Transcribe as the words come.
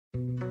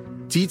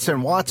Dietz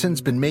and Watson's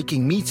been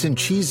making meats and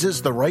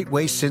cheeses the right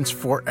way since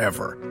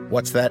forever.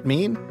 What's that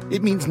mean?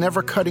 It means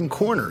never cutting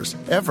corners,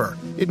 ever.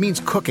 It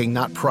means cooking,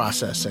 not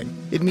processing.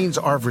 It means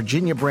our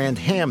Virginia brand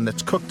ham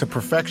that's cooked to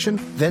perfection,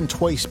 then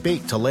twice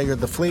baked to layer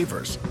the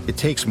flavors. It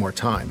takes more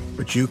time,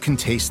 but you can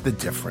taste the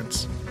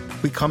difference.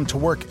 We come to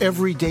work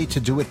every day to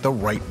do it the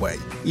right way,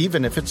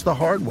 even if it's the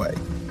hard way.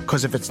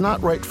 Because if it's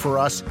not right for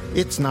us,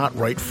 it's not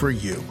right for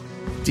you.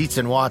 Dietz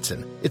and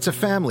Watson, it's a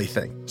family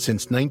thing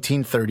since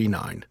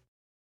 1939.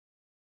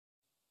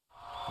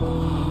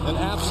 An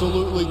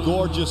absolutely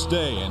gorgeous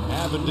day in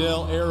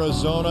Avondale,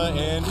 Arizona,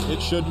 and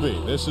it should be.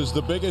 This is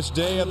the biggest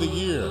day of the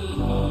year.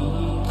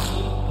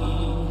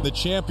 The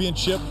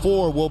championship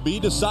 4 will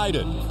be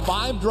decided.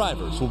 5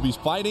 drivers will be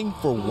fighting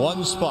for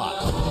one spot.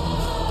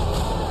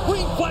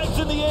 Green flags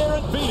in the air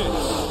in Phoenix.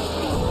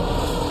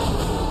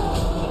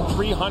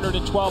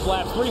 312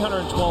 laps,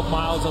 312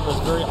 miles on this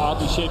very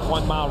oddly shaped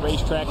 1 mile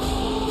racetrack.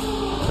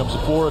 Comes the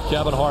 4 of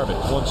Kevin Harvick,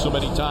 won so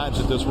many times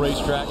at this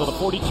racetrack. Well, the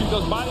 42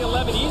 goes by the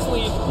 11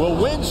 easily.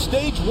 Will win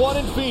stage 1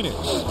 in Phoenix.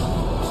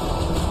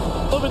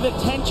 Over the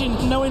tension,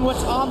 knowing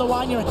what's on the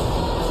line.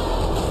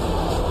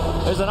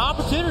 There's an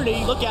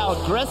opportunity. Look how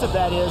aggressive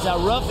that is, how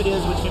rough it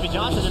is with Jimmie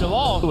Johnson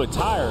involved. With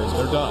tires,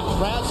 they're done.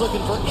 Brad's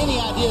looking for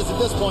any ideas at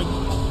this point.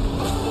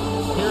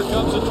 Here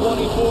comes the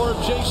 24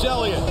 of Chase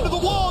Elliott. Into the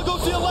wall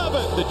goes the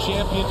 11. The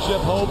championship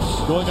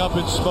hopes going up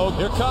in smoke.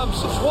 Here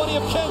comes the 20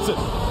 of Kenseth.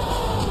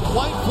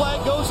 White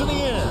flag goes in the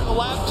air. A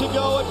lap to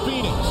go at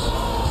Phoenix.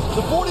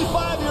 The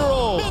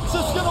 45-year-old Vince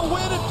is going to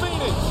win at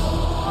Phoenix.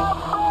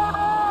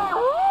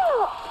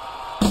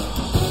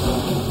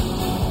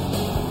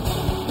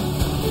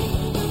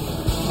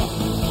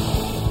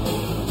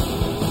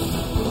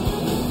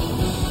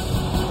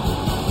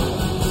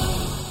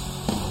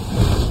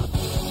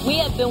 We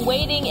have been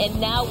waiting,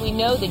 and now we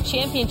know the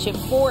Championship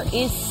 4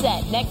 is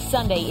set. Next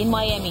Sunday in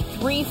Miami,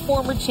 3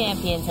 former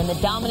champions and the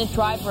dominant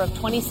driver of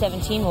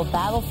 2017 will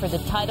battle for the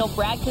title.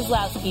 Brad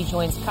Keselowski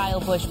joins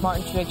Kyle Busch,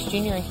 Martin Truex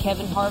Jr., and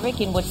Kevin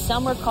Harvick in what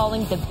some are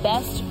calling the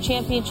best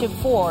Championship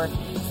 4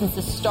 since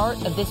the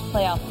start of this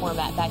playoff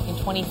format back in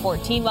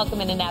 2014.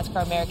 Welcome into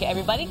NASCAR America,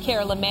 everybody.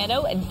 Kara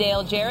Lamano and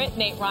Dale Jarrett.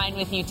 Nate Ryan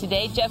with you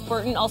today. Jeff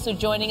Burton also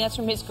joining us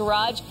from his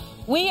garage.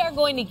 We are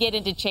going to get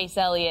into Chase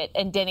Elliott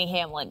and Denny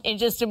Hamlin in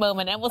just a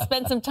moment, and we'll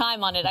spend some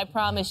time on it, I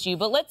promise you.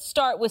 But let's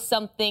start with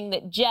something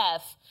that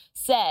Jeff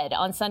said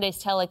on Sunday's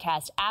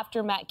telecast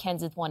after Matt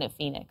Kenseth won at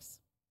Phoenix.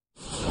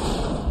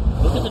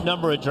 Look at the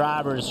number of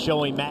drivers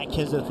showing Matt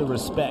Kenseth the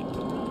respect,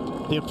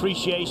 the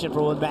appreciation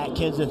for what Matt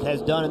Kenseth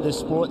has done in this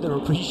sport, the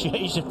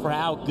appreciation for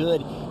how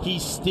good he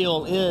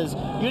still is.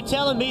 You're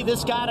telling me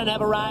this guy doesn't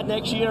have a ride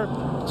next year?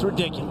 It's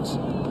ridiculous.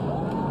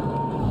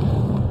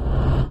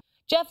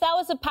 Jeff, that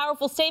was a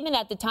powerful statement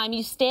at the time.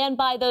 You stand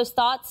by those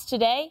thoughts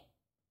today?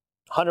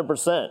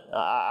 100%.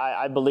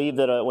 I believe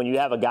that when you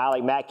have a guy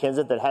like Matt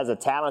Kenseth that has a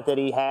talent that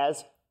he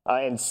has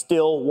and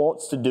still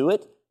wants to do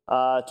it,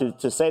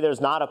 to say there's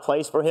not a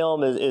place for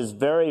him is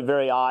very,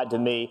 very odd to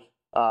me.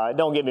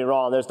 Don't get me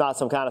wrong. There's not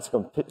some kind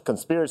of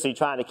conspiracy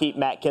trying to keep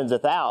Matt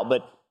Kenseth out,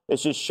 but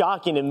it's just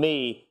shocking to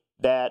me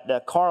that the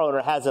car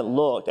owner hasn't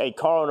looked, a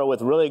car owner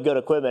with really good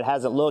equipment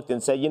hasn't looked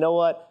and said, you know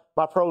what?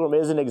 My program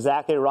isn't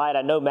exactly right.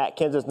 I know Matt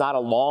Kenseth's not a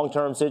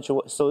long-term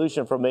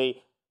solution for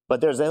me,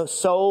 but there's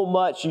so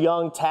much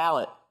young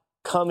talent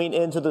coming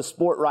into the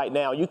sport right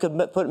now. You could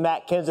put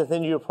Matt Kenseth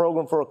into your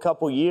program for a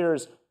couple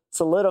years,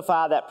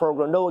 solidify that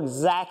program, know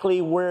exactly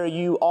where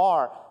you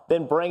are,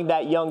 then bring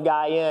that young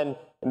guy in.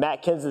 And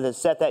Matt Kenseth has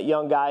set that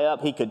young guy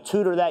up. He could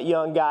tutor that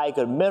young guy. He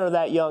could mentor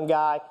that young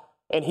guy,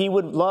 and he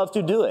would love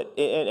to do it.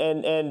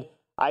 And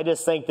I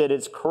just think that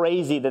it's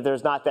crazy that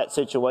there's not that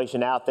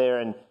situation out there.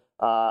 And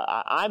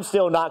I'm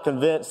still not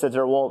convinced that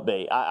there won't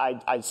be.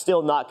 I'm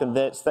still not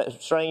convinced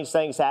that strange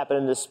things happen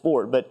in this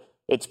sport. But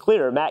it's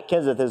clear Matt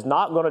Kenseth is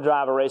not going to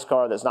drive a race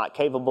car that's not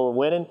capable of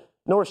winning,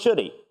 nor should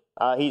he.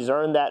 He's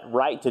earned that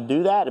right to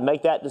do that and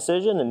make that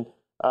decision. And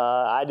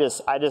I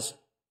just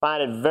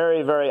find it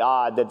very, very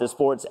odd that the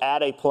sport's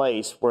at a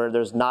place where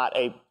there's not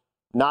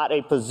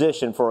a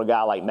position for a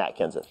guy like Matt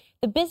Kenseth.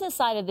 The business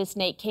side of this,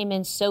 Nate, came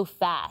in so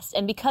fast.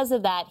 And because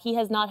of that, he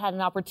has not had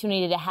an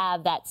opportunity to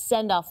have that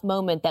send-off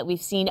moment that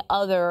we've seen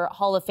other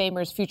Hall of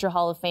Famers, future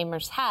Hall of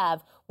Famers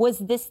have. Was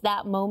this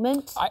that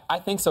moment? I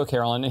think so,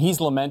 Carolyn. And he's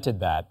lamented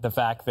that, the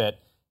fact that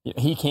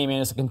he came in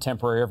as a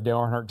contemporary of Dale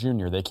Earnhardt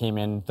Jr. They came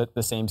in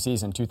the same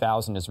season,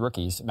 2000, as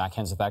rookies. Matt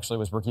Kenseth actually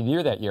was Rookie of the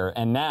Year that year.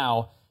 And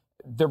now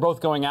they're both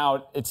going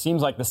out, it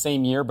seems like the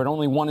same year, but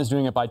only one is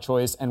doing it by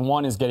choice, and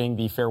one is getting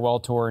the farewell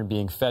tour and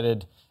being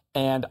feted.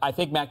 And I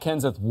think Matt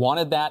Kenseth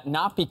wanted that,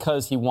 not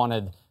because he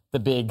wanted the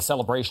big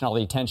celebration, all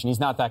the attention.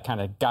 He's not that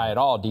kind of guy at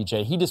all,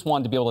 DJ. He just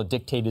wanted to be able to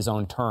dictate his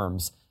own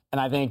terms.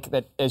 And I think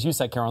that, as you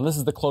said, Carolyn, this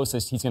is the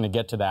closest he's going to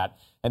get to that.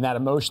 And that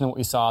emotion that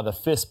we saw, the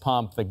fist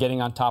pump, the getting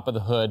on top of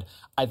the hood,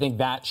 I think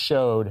that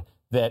showed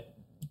that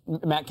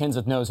Matt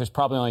Kenseth knows there's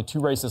probably only 2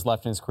 races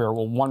left in his career,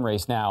 well, 1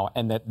 race now,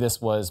 and that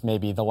this was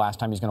maybe the last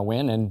time he's going to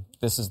win, and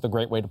this is the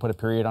great way to put a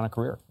period on a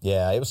career.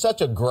 Yeah, it was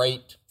such a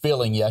great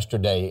feeling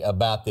yesterday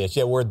about this.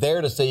 Yeah, we're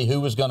there to see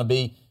who was going to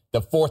be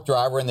the fourth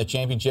driver in the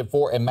championship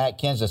 4, and Matt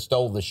Kenseth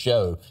stole the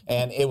show.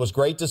 And it was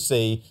great to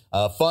see,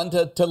 fun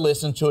to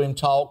listen to him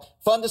talk,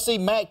 fun to see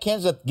Matt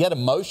Kenseth get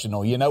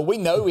emotional. You know, we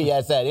know he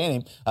has that in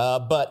him,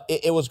 but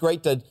it was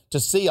great to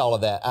see all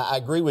of that. I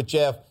agree with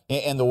Jeff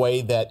in the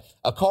way that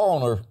a car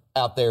owner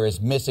out there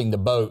is missing the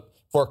boat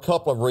for a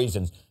couple of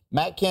reasons.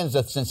 Matt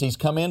Kenseth, since he's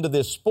come into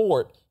this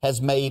sport,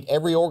 has made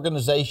every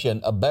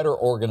organization a better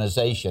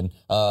organization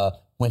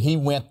when he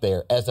went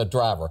there as a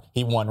driver.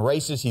 He won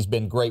races. He's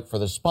been great for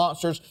the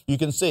sponsors. You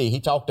can see he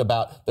talked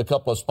about the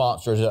couple of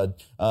sponsors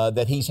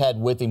that he's had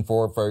with him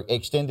for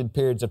extended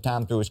periods of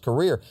time through his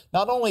career.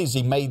 Not only has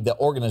he made the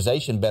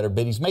organization better,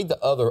 but he's made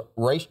the other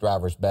race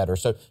drivers better.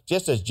 So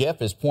just as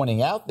Jeff is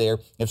pointing out there,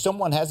 if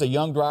someone has a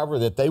young driver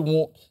that they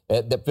want,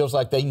 that feels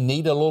like they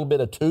need a little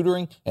bit of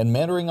tutoring and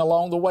mentoring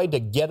along the way to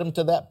get them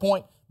to that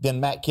point,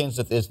 then Matt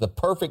Kenseth is the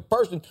perfect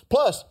person.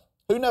 Plus,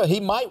 who knows? He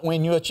might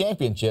win you a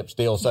championship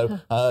still, so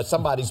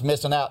somebody's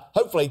missing out.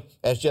 Hopefully,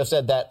 as Jeff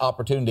said, that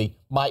opportunity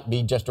might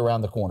be just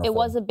around the corner. It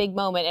was a big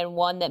moment and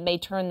one that may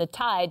turn the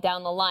tide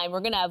down the line. We're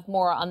going to have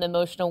more on the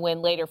emotional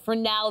win later. For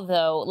now,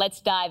 though,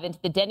 let's dive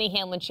into the Denny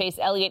Hamlin-Chase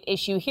Elliott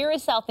issue. Here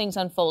is how things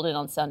unfolded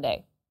on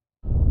Sunday.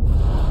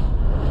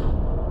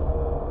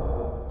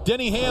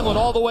 Denny Hamlin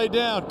all the way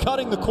down,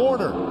 cutting the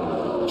corner,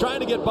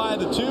 trying to get by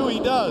the 2. He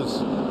does.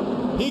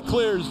 He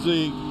clears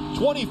the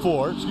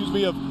 24,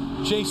 of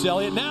Chase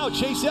Elliott. Now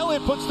Chase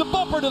Elliott puts the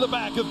bumper to the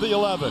back of the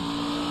 11.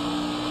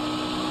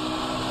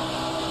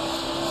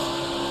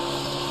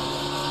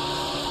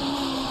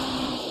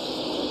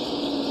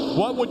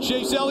 What would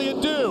Chase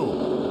Elliott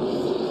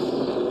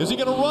do? Is he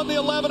going to run the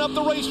 11 up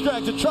the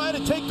racetrack to try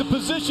to take the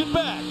position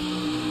back?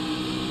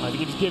 I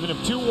think he's giving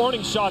him 2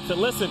 warning shots that,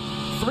 listen,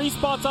 3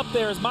 spots up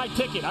there is my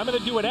ticket. I'm going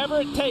to do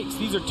whatever it takes.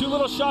 These are 2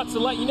 little shots to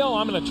let you know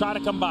I'm going to try to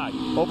come by.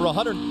 Over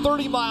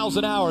 130 miles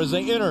an hour as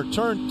they enter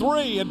turn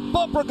 3, and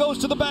bumper goes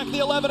to the back of the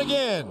 11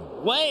 again.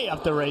 Way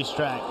up the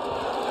racetrack.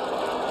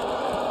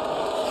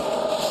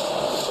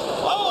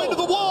 Oh, into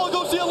the wall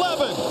goes the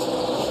 11.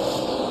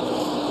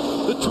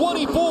 The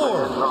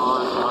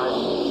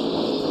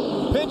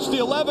 24. Pitched the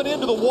 11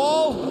 into the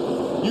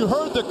wall. You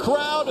heard the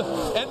crowd,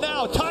 and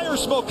now tire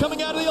smoke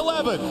coming out of the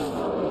 11.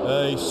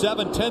 A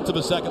 7/10 of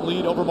a second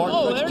lead over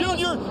Martin Truex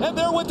Jr. And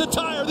there went the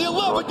tire. The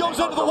 11 goes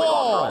into the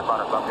wall.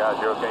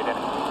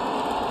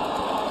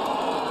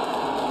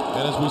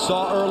 And as we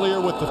saw earlier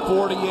with the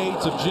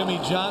 48s of Jimmy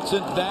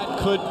Johnson, that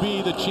could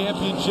be the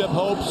championship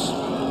hopes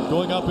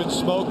going up in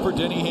smoke for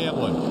Denny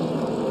Hamlin.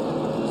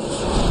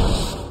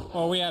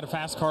 Well, we had a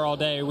fast car all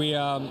day. We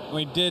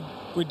did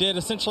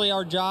essentially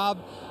our job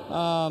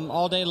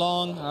all day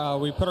long.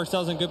 We put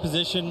ourselves in good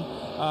position.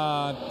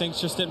 Things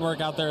just didn't work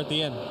out there at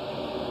the end.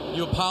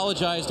 You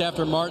apologized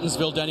after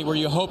Martinsville, Denny. Were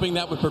you hoping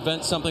that would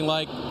prevent something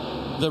like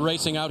the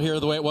racing out here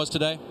the way it was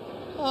today?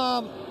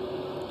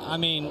 I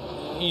mean,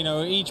 you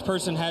know, each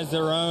person has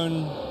their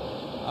own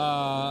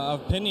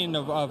opinion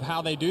of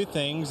how they do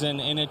things,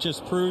 and it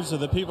just proves to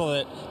the people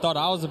that thought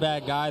I was a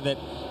bad guy that,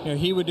 you know,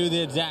 he would do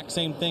the exact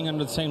same thing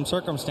under the same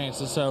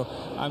circumstances. So,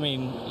 I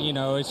mean, you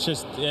know,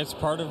 it's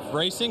part of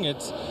racing.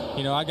 It's,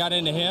 you know, I got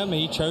into him,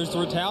 he chose to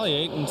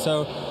retaliate, and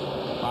so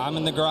I'm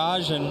in the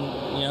garage, and,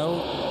 you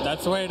know,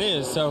 that's the way it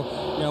is. So,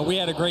 you know, we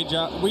had a great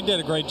job. We did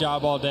a great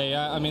job all day.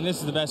 I mean, this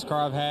is the best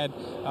car I've had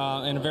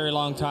in a very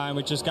long time.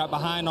 We just got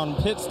behind on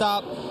pit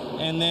stop,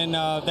 and then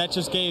that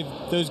just gave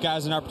those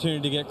guys an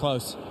opportunity to get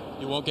close.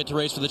 You won't get to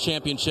race for the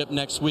championship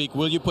next week.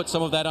 Will you put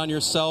some of that on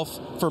yourself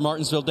for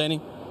Martinsville,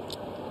 Denny?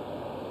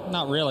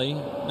 Not really. You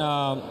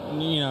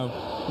know,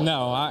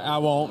 no, I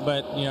won't.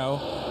 But, you know,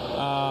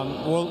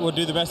 we'll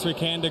do the best we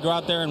can to go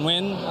out there and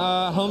win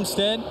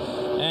Homestead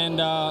and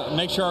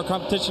make sure our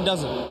competition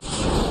doesn't.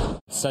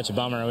 Such a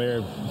bummer. We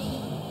were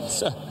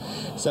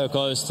so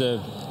close to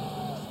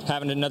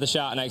having another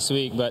shot next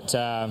week, but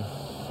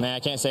man, I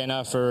can't say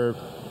enough for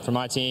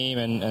my team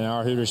and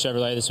our Hooters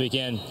Chevrolet this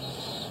weekend.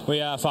 We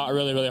fought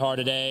really, really hard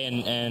today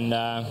and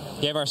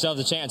gave ourselves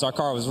a chance. Our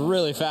car was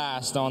really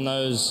fast on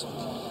those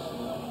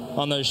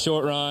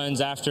short runs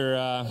after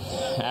a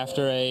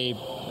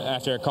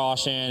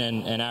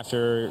caution and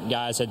after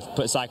guys had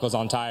put cycles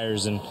on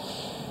tires, and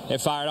it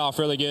fired off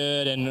really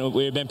good, and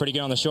we had been pretty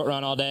good on the short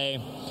run all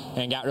day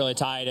and got really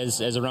tight as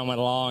the run went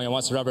along. And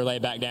once the rubber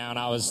laid back down,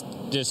 I was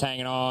just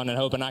hanging on and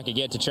hoping I could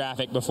get to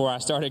traffic before I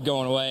started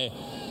going away.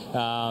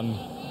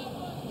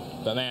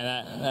 But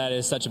man, that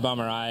is such a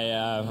bummer.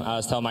 I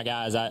was telling my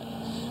guys,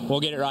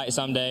 we'll get it right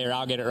someday, or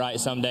I'll get it right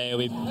someday.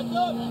 We've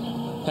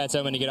had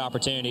so many good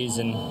opportunities,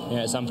 and you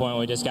know, at some point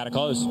we just got to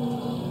close.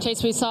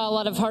 Chase, we saw a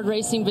lot of hard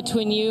racing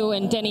between you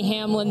and Denny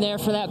Hamlin there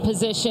for that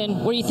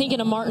position. Were you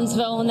thinking of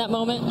Martinsville in that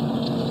moment?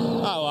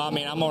 Oh, well, I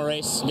mean, I'm going to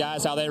race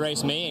guys how they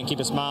race me and keep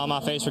a smile on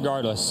my face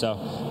regardless. So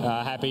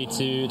happy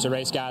to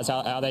race guys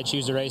how they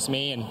choose to race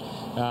me, and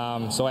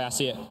it's the way I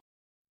see it.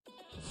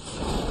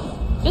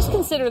 Just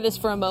consider this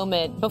for a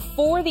moment.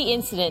 Before the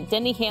incident,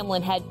 Denny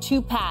Hamlin had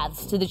 2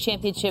 paths to the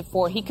championship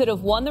 4. He could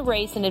have won the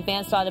race and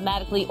advanced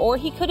automatically, or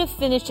he could have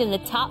finished in the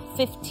top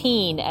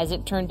 15, as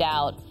it turned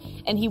out,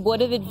 and he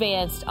would have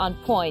advanced on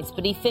points.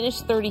 But he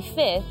finished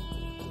 35th,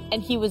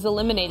 and he was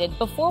eliminated.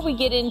 Before we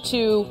get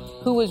into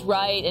who was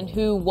right and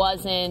who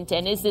wasn't,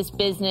 and is this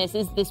business,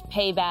 is this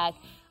payback,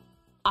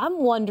 I'm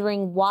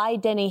wondering why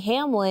Denny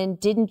Hamlin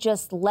didn't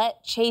just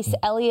let Chase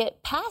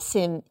Elliott pass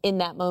him in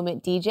that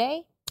moment,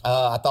 DJ.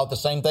 I thought the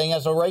same thing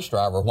as a race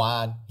driver,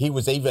 why he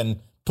was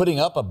even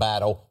putting up a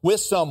battle with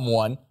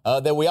someone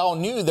that we all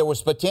knew there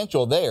was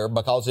potential there,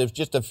 because it was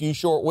just a few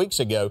short weeks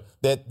ago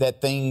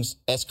that things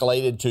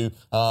escalated to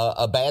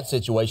a bad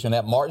situation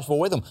at Martinsville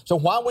with him. So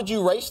why would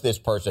you race this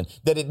person?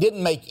 That it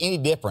didn't make any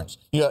difference.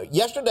 You know,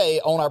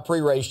 yesterday on our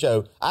pre-race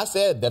show, I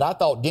said that I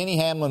thought Denny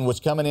Hamlin was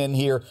coming in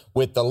here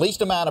with the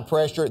least amount of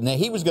pressure and that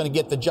he was going to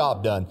get the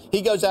job done.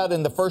 He goes out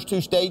in the first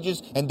two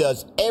stages and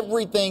does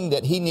everything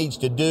that he needs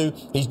to do.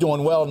 He's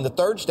doing well in the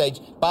third stage.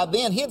 By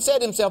then, he had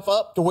set himself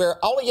up to where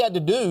all he had to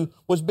do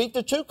was beat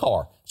the 2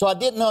 car. So I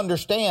didn't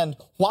understand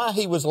why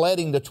he was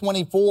letting the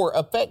 24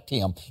 affect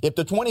him. If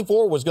the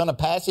 24 was going to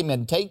pass him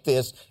and take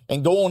this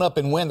and go on up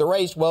and win the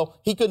race, well,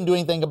 he couldn't do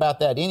anything about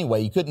that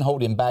anyway. You couldn't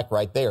hold him back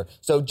right there.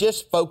 So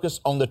just focus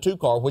on the 2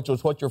 car, which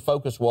was what your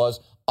focus was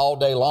all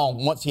day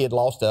long once he had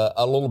lost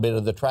a little bit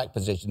of the track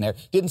position there.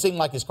 Didn't seem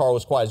like his car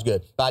was quite as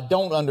good. But I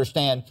don't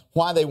understand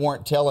why they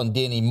weren't telling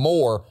Denny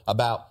more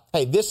about,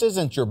 hey, this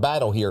isn't your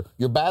battle here.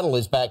 Your battle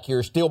is back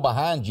here, still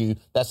behind you.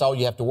 That's all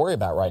you have to worry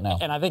about right now.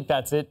 And I think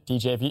that's it,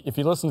 DJ. If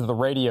you listen to the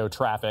radio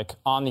traffic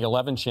on the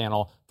 11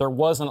 channel, there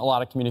wasn't a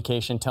lot of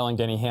communication telling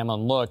Denny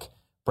Hamlin, look,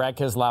 Brad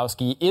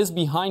Keselowski is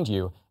behind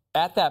you.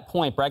 At that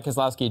point, Brad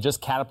Keselowski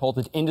just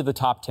catapulted into the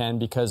top 10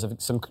 because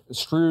of some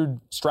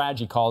shrewd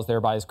strategy calls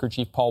there by his crew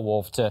chief, Paul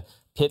Wolfe, to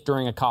pit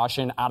during a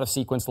caution, out of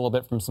sequence a little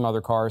bit from some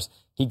other cars.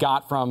 He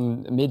got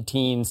from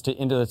mid-teens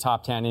to into the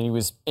top 10, and he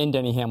was in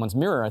Denny Hamlin's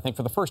mirror, I think,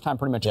 for the first time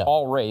pretty much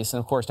all race. And,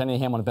 of course, Denny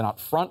Hamlin had been out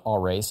front all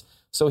race.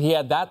 So he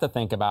had that to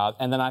think about.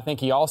 And then I think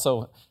he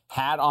also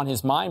had on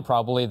his mind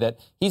probably that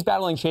he's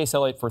battling Chase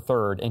Elliott for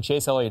third, and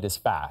Chase Elliott is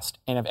fast.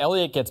 And if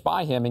Elliott gets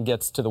by him and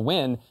gets to the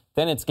win,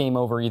 then it's game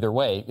over either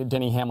way.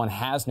 Denny Hamlin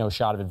has no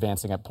shot of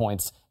advancing at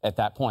points at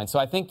that point. So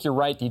I think you're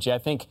right, DJ. I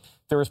think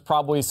there was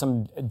probably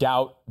some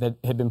doubt that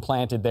had been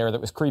planted there that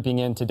was creeping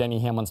into Denny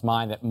Hamlin's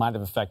mind that might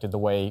have affected the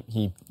way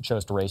he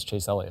chose to race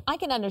Chase Elliott. I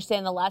can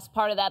understand the last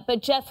part of that.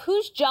 But, Jeff,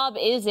 whose job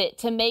is it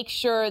to make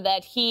sure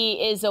that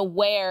he is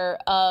aware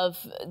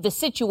of the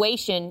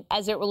situation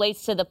as it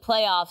relates to the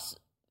playoffs?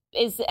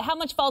 Is how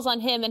much falls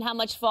on him and how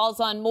much falls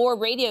on more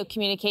radio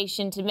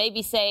communication to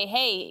maybe say,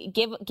 hey,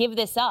 give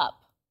this up?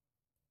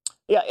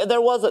 Yeah,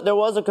 there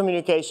was a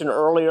communication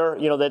earlier,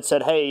 that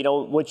said, hey,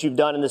 what you've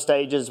done in the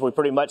stages, we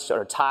pretty much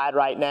are tied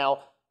right now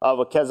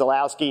with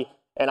Keselowski.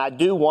 And I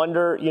do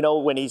wonder,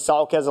 when he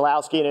saw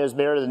Keselowski in his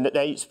mirror,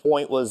 Nate's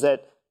point was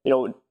that,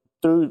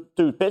 through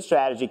pit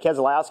strategy,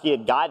 Keselowski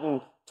had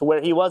gotten to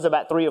where he was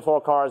about 3 or 4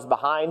 cars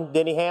behind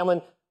Denny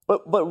Hamlin.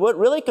 But what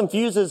really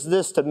confuses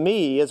this to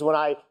me is when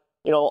I,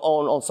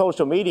 on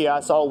social media,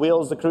 I saw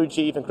Wills, the crew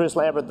chief, and Chris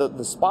Lambert,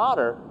 the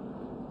spotter,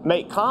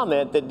 make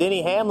comment that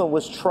Denny Hamlin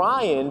was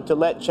trying to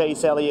let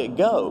Chase Elliott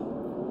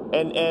go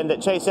and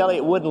that Chase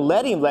Elliott wouldn't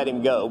let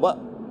him go. But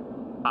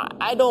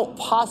I don't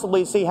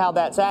possibly see how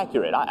that's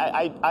accurate.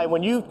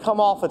 When you come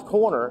off a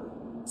corner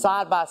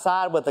side by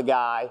side with a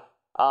guy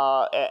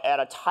at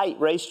a tight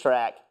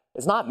racetrack,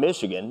 it's not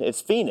Michigan,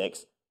 it's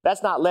Phoenix.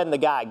 That's not letting the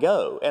guy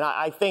go. And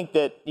I think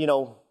that,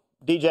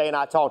 DJ and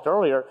I talked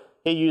earlier,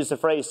 he used the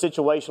phrase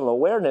situational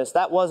awareness.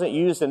 That wasn't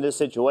used in this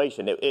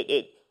situation.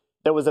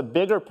 There was a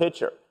bigger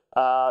picture.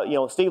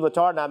 Steve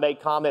Letarte and I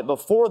made comment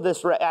before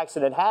this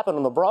accident happened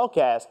on the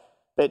broadcast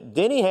that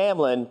Denny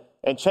Hamlin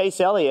and Chase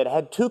Elliott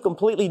had 2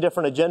 completely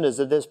different agendas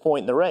at this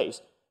point in the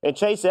race. And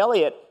Chase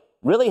Elliott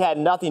really had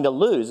nothing to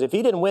lose. If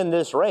he didn't win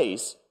this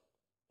race,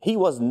 he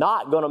was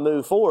not going to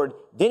move forward.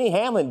 Denny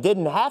Hamlin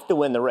didn't have to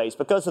win the race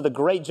because of the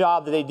great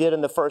job that they did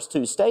in the first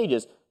 2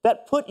 stages.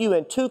 That put you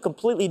in 2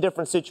 completely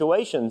different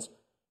situations.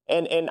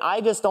 And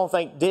I just don't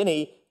think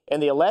Denny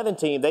and the 11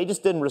 team, they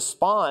just didn't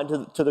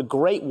respond to the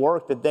great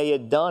work that they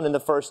had done in the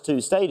first 2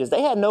 stages.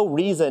 They had no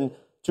reason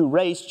to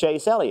race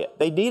Chase Elliott.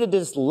 They needed to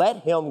just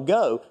let him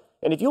go.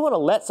 And if you want to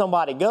let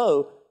somebody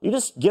go, you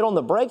just get on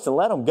the brakes and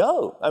let them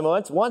go. I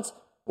mean,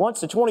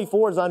 once the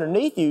 24 is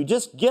underneath you,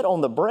 just get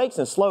on the brakes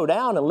and slow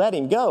down and let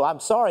him go. I'm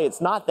sorry,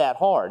 it's not that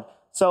hard.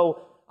 So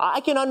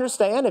I can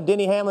understand if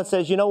Denny Hamlin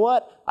says, you know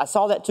what, I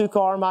saw that 2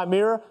 car in my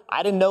mirror.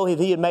 I didn't know if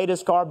he had made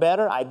his car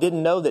better. I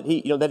didn't know that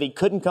he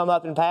couldn't come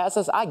up and pass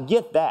us. I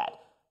get that.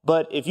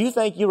 But if you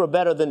think you were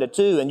better than the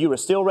 2 and you were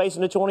still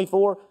racing the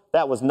 24,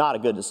 that was not a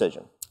good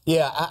decision.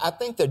 Yeah, I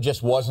think there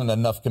just wasn't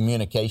enough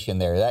communication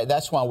there.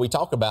 That's why we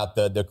talk about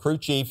the crew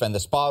chief and the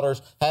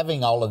spotters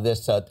having all of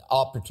this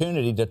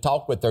opportunity to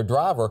talk with their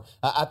driver.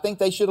 I think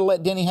they should have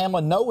let Denny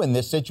Hamlin know in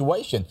this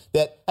situation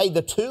that, hey,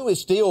 the 2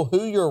 is still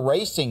who you're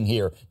racing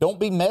here. Don't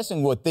be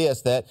messing with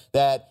this,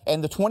 that.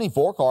 And the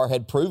 24 car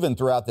had proven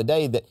throughout the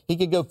day that he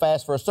could go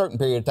fast for a certain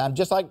period of time,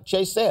 just like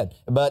Chase said.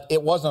 But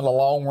it wasn't a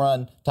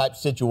long-run type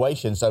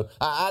situation. So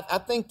I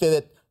think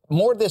that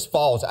more of this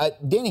falls.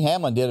 Denny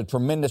Hamlin did a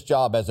tremendous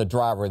job as a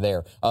driver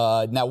there.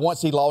 Now,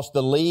 once he lost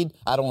the lead,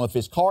 I don't know if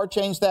his car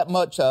changed that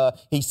much.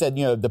 He said,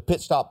 the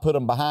pit stop put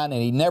him behind,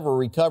 and he never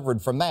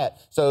recovered from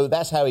that. So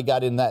that's how he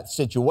got in that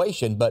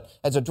situation. But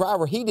as a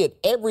driver, he did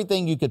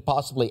everything you could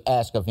possibly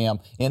ask of him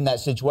in that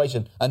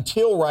situation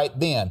until right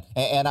then.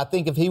 And I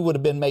think if he would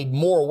have been made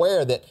more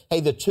aware that, hey,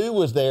 the 2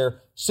 was there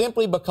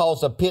simply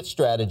because of pit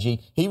strategy,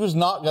 he was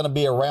not going to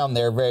be around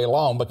there very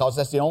long because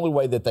that's the only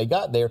way that they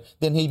got there,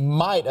 then he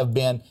might have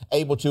been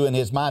able to, in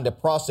his mind, to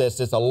process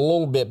this a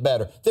little bit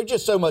better. There's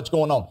just so much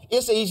going on.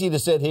 It's easy to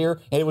sit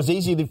here, and it was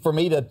easy for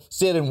me to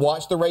sit and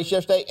watch the race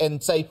yesterday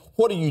and say,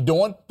 what are you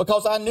doing?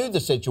 Because I knew the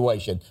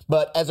situation.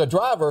 But as a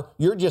driver,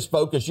 you're just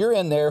focused. You're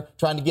in there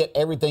trying to get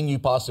everything you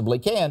possibly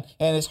can,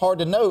 and it's hard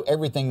to know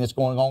everything that's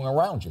going on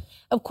around you.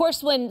 Of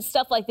course, when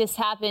stuff like this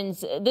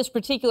happens, this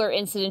particular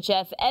incident,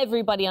 Jeff,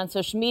 everybody on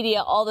social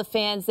media, all the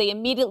fans, they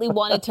immediately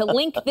wanted to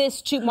link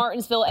this to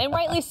Martinsville, and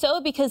rightly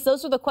so, because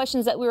those were the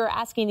questions that we were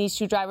asking these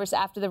 2 drivers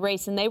after the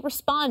race, and they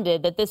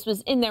responded that this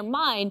was in their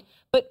mind.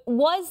 But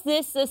was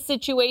this a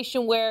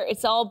situation where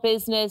it's all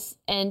business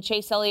and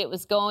Chase Elliott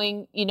was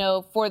going,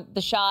 for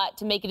the shot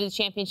to make it to the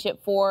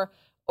championship 4,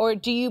 or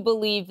do you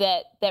believe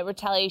that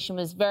retaliation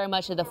was very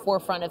much at the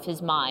forefront of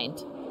his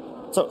mind?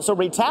 So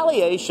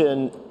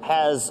retaliation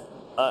has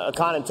a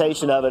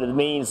connotation of it. It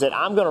means that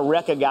I'm going to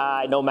wreck a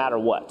guy no matter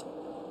what.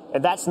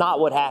 And that's not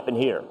what happened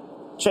here.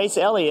 Chase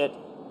Elliott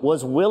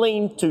was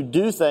willing to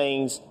do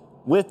things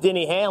with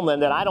Denny Hamlin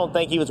that I don't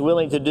think he was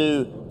willing to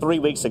do 3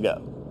 weeks ago.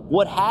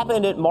 What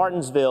happened at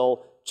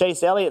Martinsville,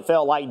 Chase Elliott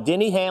felt like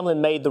Denny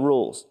Hamlin made the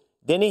rules.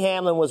 Denny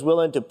Hamlin was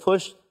willing to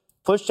push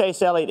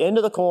Chase Elliott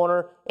into the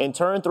corner in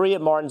turn 3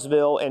 at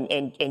Martinsville,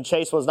 and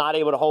Chase was not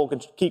able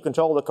to keep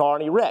control of the car,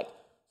 and he wrecked.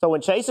 So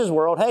in Chase's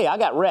world, hey, I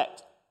got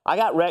wrecked. I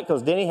got wrecked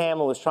because Denny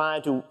Hamlin was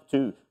trying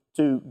to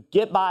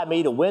get by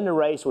me to win the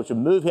race, which would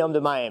move him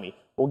to Miami.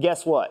 Well,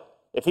 guess what?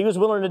 If he was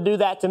willing to do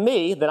that to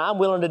me, then I'm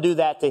willing to do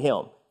that to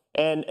him.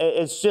 And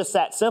it's just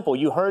that simple.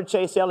 You heard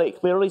Chase Elliott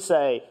clearly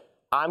say,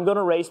 I'm going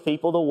to race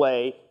people the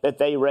way that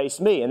they race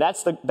me. And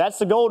that's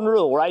the golden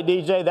rule, right,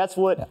 DJ? That's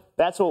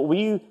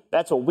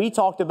what we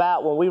talked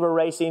about when we were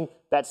racing.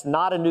 That's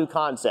not a new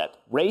concept.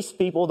 Race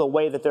people the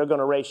way that they're going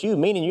to race you,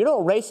 meaning you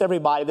don't race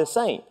everybody the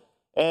same.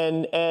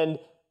 And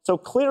so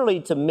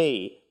clearly to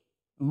me,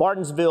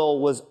 Martinsville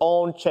was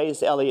on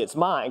Chase Elliott's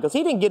mind because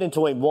he didn't get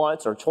into him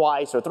once or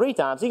twice or 3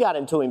 times. He got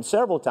into him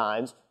several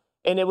times,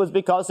 and it was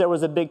because there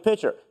was a big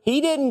picture.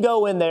 He didn't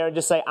go in there and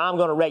just say, I'm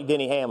going to wreck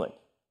Denny Hamlin.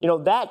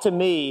 That to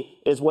me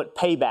is what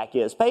payback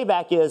is.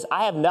 Payback is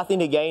I have nothing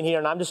to gain here,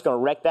 and I'm just going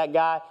to wreck that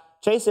guy.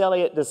 Chase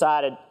Elliott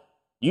decided,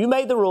 you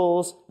made the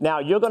rules. Now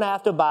you're going to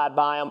have to abide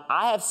by them.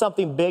 I have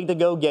something big to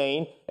go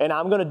gain, and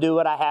I'm going to do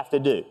what I have to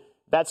do.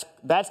 That's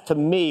to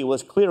me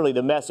was clearly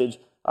the message.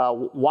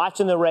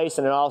 Watching the race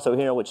and then also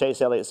hearing what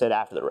Chase Elliott said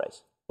after the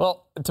race.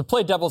 Well, to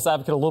play devil's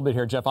advocate a little bit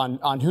here, Jeff,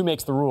 on who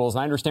makes the rules,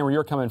 and I understand where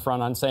you're coming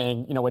from on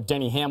saying, what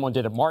Denny Hamlin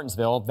did at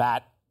Martinsville,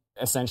 that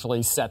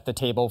essentially set the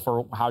table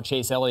for how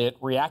Chase Elliott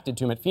reacted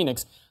to him at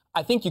Phoenix.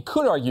 I think you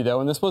could argue, though,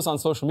 and this was on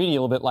social media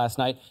a little bit last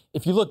night,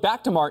 if you look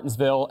back to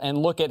Martinsville and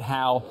look at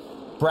how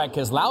Brad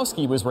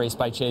Keselowski was raced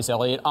by Chase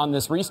Elliott on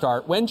this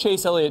restart, when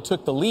Chase Elliott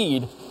took the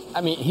lead,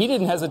 he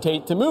didn't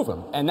hesitate to move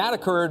him. And that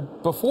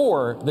occurred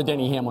before the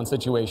Denny Hamlin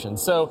situation.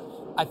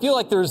 So I feel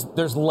like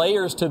there's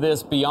layers to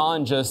this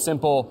beyond just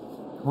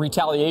simple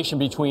retaliation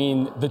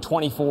between the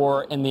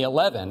 24 and the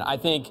 11. I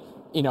think,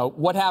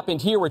 what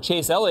happened here with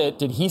Chase Elliott,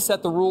 did he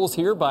set the rules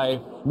here by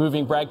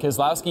moving Brad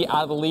Keselowski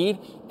out of the lead?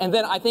 And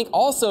then I think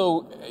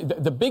also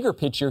the bigger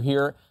picture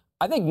here,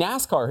 I think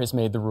NASCAR has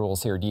made the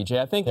rules here, DJ.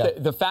 I think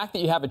the fact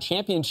that you have a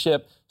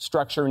championship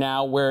structure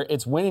now where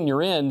it's win and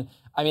you're in,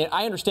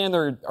 I understand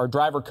there are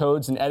driver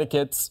codes and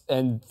etiquettes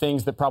and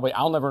things that probably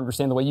I'll never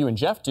understand the way you and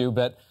Jeff do,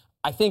 but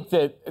I think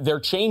that they're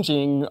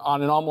changing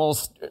on an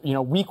almost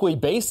weekly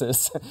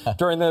basis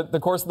during the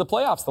course of the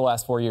playoffs the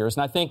last 4 years.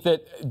 And I think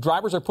that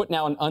drivers are put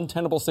now in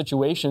untenable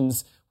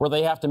situations where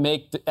they have to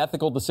make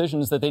ethical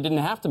decisions that they didn't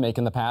have to make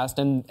in the past,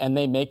 and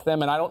they make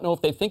them, and I don't know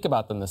if they think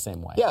about them the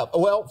same way. Yeah,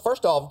 well,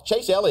 first off,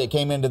 Chase Elliott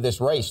came into this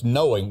race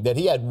knowing that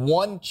he had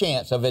one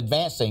chance of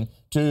advancing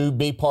to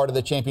be part of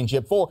the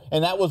championship 4,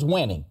 and that was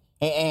winning.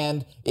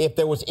 And if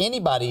there was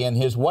anybody in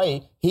his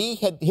way, he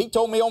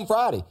told me on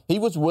Friday he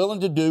was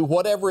willing to do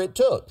whatever it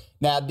took.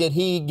 Now, did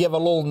he give a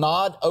little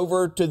nod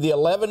over to the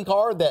 11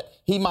 car that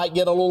he might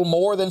get a little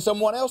more than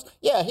someone else?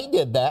 Yeah, he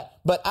did that.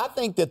 But I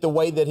think that the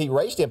way that he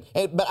raced him,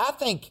 but I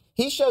think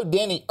he showed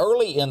Denny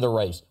early in the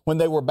race when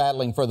they were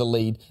battling for the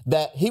lead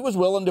that he was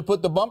willing to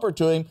put the bumper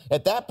to him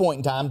at that point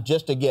in time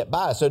just to get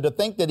by. So to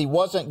think that he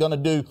wasn't going to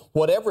do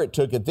whatever it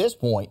took at this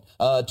point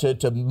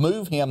to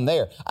move him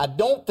there, I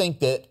don't think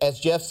that, as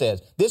Jeff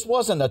says, this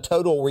wasn't a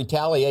total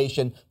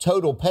retaliation,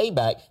 total total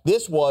payback.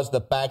 This was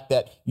the fact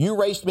that you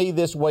raced me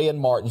this way in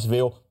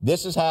Martinsville.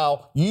 This is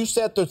how you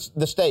set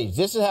the stage.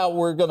 This is how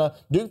we're going to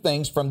do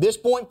things from this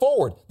point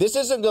forward. This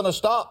isn't going to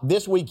stop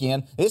this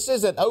weekend. This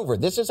isn't over.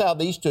 This is how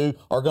these two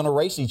are going to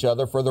race each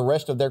other for the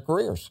rest of their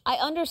careers. I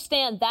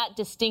understand that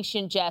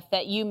distinction, Jeff,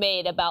 that you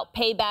made about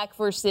payback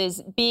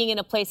versus being in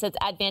a place that's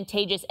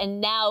advantageous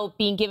and now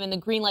being given the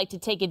green light to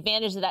take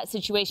advantage of that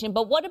situation.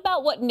 But what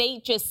about what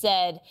Nate just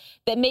said,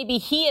 that maybe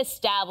he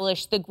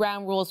established the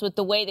ground rules with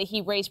the way that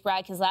he raced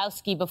Brad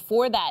Keselowski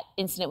before that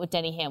incident with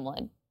Denny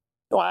Hamlin?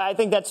 Well, I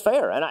think that's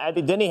fair. And I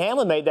think Denny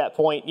Hamlin made that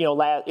point,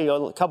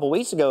 a couple of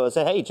weeks ago and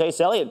said, hey, Chase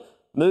Elliott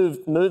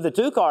moved the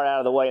 2-car out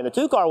of the way. And the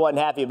 2-car wasn't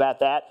happy about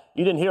that.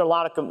 You didn't hear a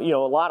lot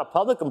of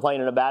public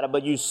complaining about it,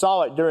 but you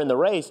saw it during the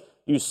race.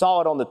 You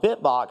saw it on the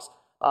pit box.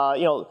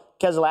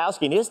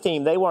 Keselowski and his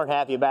team, they weren't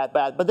happy about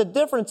that. But the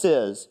difference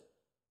is,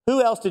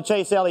 who else did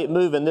Chase Elliott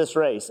move in this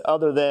race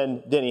other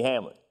than Denny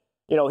Hamlin?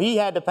 He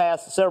had to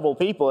pass several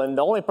people, and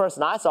the only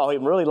person I saw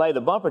him really lay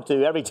the bumper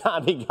to every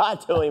time he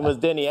got to him was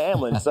Denny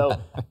Hamlin.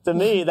 So, to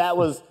me,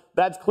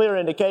 that's clear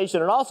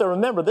indication. And also,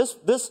 remember, this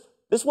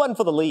wasn't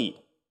for the lead,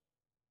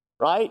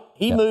 right?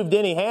 He moved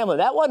Denny Hamlin.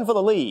 That wasn't for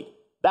the lead.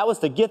 That was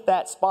to get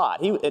that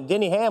spot.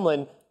 Denny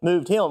Hamlin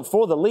moved him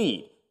for the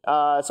lead.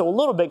 So a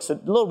little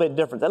bit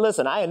different. And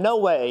listen, in no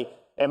way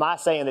am I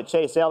saying that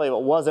Chase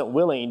Elliott wasn't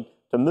willing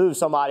to move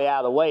somebody out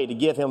of the way to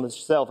give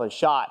himself a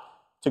shot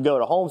to go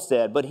to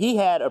Homestead, but he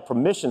had a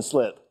permission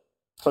slip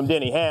from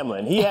Denny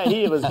Hamlin. He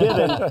was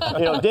given,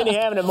 Denny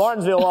Hamlin in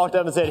Martinsville walked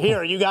up and said,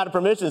 "Here, you got a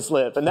permission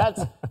slip," and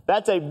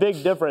that's a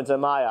big difference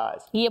in my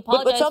eyes. He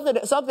apologized.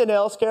 But something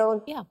else,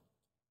 Carolyn. Yeah.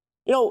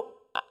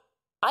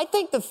 I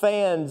think the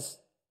fans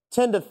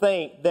tend to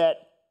think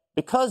that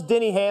because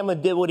Denny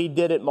Hamlin did what he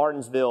did at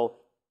Martinsville,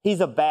 he's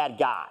a bad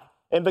guy,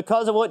 and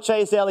because of what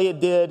Chase Elliott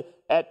did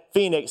at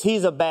Phoenix,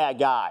 he's a bad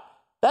guy.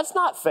 That's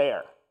not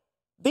fair.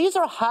 These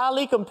are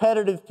highly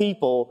competitive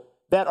people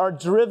that are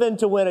driven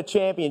to win a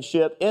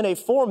championship in a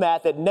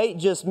format that Nate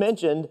just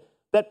mentioned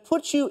that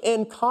puts you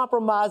in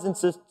compromising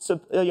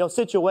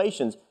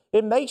situations.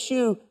 It makes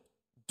you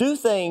do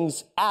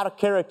things out of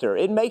character.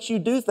 It makes you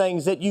do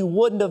things that you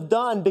wouldn't have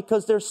done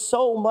because there's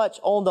so much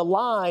on the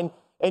line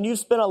and you've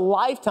spent a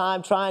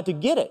lifetime trying to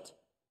get it.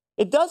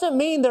 It doesn't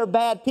mean they're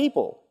bad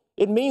people.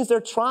 It means they're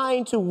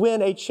trying to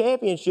win a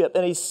championship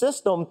in a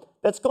system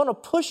that's going to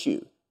push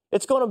you.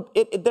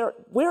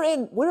 We're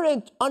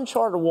in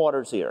uncharted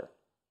waters here.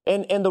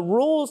 And the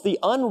rules, the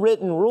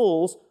unwritten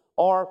rules,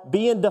 are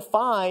being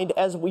defined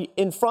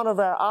in front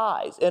of our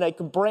eyes in a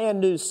brand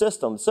new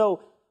system.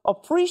 So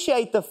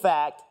appreciate the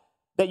fact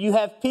that you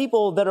have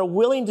people that are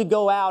willing to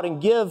go out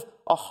and give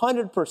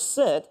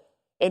 100%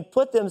 and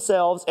put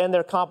themselves and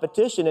their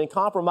competition in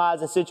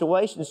compromising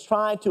situations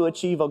trying to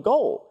achieve a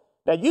goal.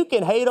 Now, you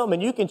can hate them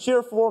and you can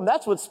cheer for them.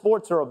 That's what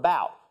sports are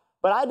about.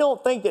 But I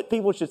don't think that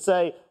people should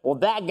say, well,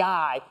 that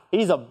guy,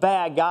 he's a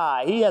bad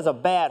guy. He has a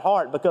bad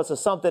heart because of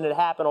something that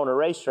happened on the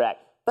racetrack.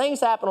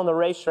 Things happen on the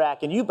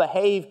racetrack, and you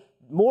behave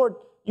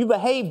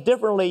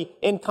differently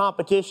in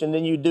competition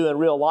than you do in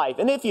real life.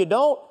 And if you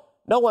don't,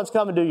 no one's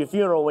coming to your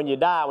funeral when you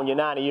die when you're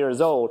 90 years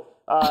old,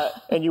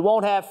 and you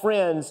won't have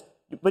friends.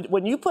 But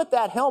when you put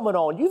that helmet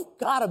on, you've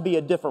got to be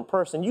a different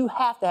person. You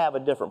have to have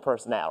a different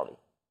personality.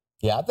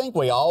 Yeah, I think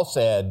we all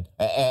said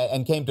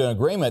and came to an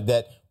agreement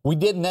that we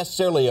didn't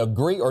necessarily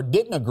agree or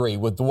didn't agree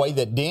with the way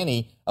that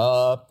Denny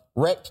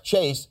wrecked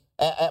Chase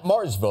at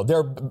Martinsville.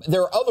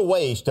 There are other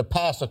ways to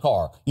pass a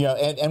car,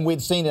 and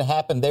we'd seen it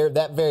happen there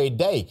that very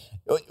day.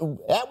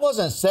 That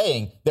wasn't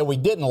saying that we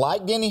didn't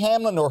like Denny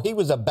Hamlin or he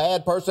was a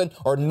bad person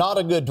or not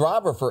a good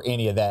driver for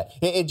any of that.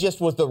 It just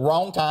was the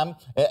wrong time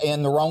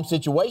and the wrong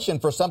situation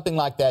for something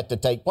like that to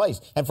take place.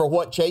 And for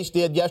what Chase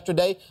did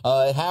yesterday,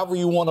 however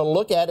you want to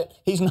look at it,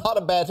 he's not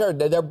a bad driver.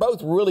 They're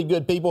both really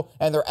good people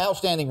and they're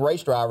outstanding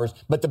race drivers.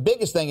 But the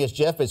biggest thing, as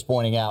Jeff is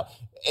pointing out,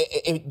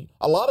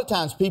 a lot of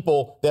times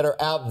people that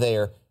are out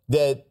there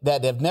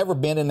that have never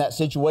been in that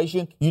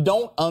situation, you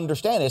don't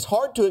understand. It's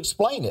hard to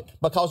explain it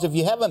because if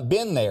you haven't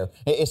been there,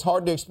 it's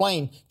hard to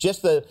explain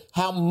just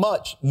how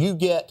much you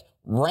get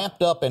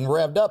ramped up and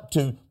revved up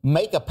to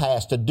make a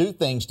pass, to do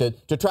things, to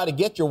try to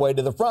get your way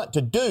to the front,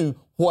 to do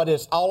what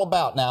it's all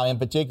about now in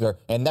particular,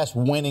 and that's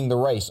winning the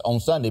race on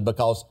Sunday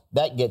because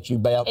that gets you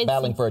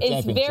battling for a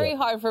championship. It's very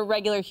hard for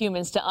regular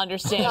humans to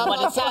understand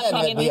what is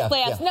happening in these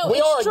playoffs. Yeah. No, we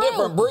are a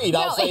different breed,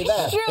 I'll say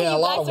that. True. In a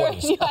lot of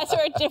ways. You guys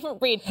are a different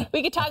breed.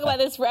 We could talk about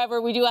this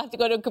forever. We do have to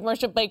go to a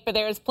commercial break, but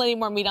there is plenty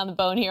more meat on the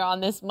bone here on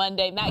this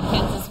Monday. Matt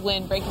Kenseth's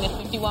win, breaking a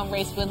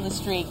 51-race winless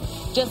streak,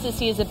 just as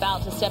he is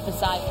about to step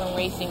aside from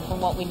racing from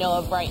what we know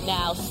of right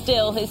now.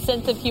 Still, his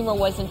sense of humor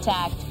was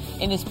intact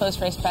in his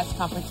post-race press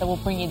conference, so we'll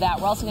bring you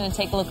that. We're also going to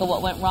take a look at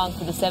what went wrong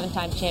for the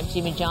 7-time champ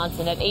Jimmie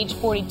Johnson. At age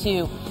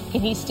 42, can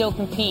he still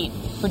compete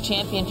for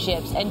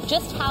championships? And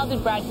just how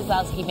did Brad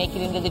Keselowski make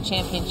it into the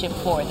championship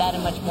floor? That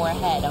and much more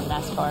ahead on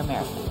NASCAR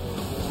America.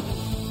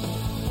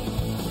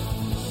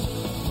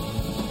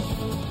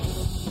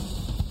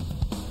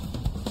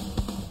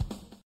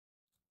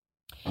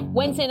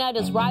 Wednesday night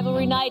is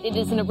rivalry night. It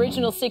is an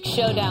Original Six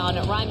showdown.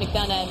 Ryan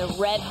McDonough and the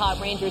red-hot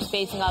Rangers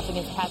facing off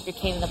against Patrick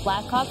Kane and the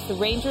Blackhawks. The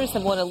Rangers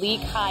have won a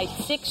league-high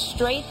 6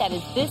 straight. That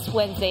is this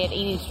Wednesday at 8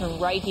 Eastern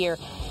right here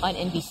on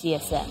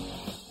NBCSN.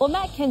 Well,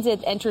 Matt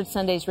Kenseth entered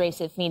Sunday's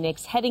race at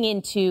Phoenix heading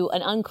into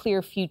an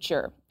unclear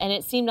future. And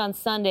it seemed on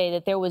Sunday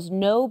that there was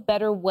no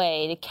better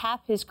way to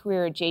cap his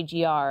career at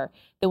JGR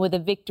than with a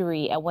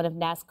victory at one of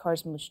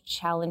NASCAR's most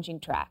challenging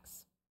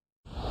tracks.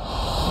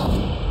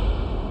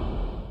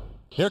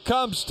 Here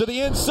comes to the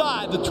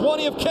inside, the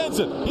 20 of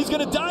Kenseth. He's going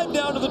to dive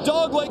down to the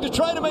dog leg to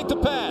try to make the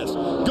pass.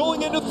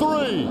 Going into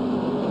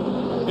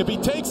 3. If he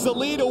takes the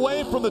lead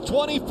away from the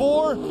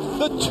 24,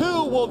 the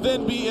 2 will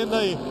then be in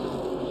the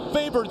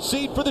favored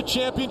seat for the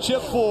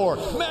championship 4.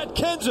 Matt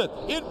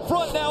Kenseth in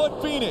front now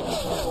at Phoenix.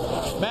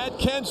 Matt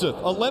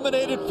Kenseth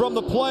eliminated from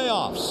the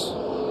playoffs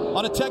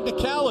on a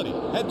technicality.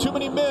 Had too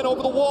many men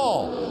over the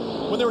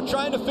wall when they were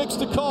trying to fix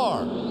the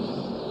car.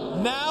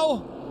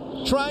 Now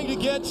trying to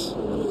get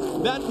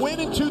that win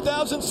in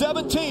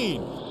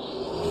 2017.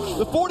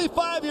 The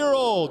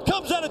 45-year-old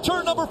comes out of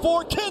turn number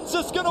 4.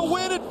 Kenseth's going to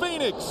win at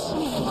Phoenix.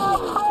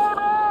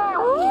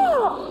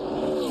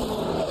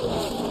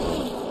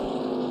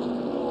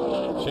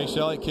 Chase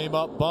Elliott came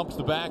up, bumped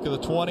the back of the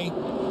 20,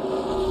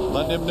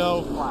 letting him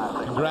know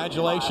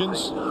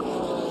congratulations.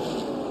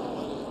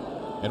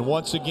 And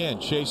once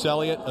again, Chase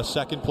Elliott, a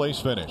second-place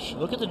finish.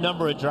 Look at the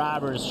number of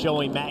drivers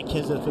showing Matt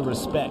Kenseth the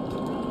respect.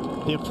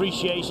 The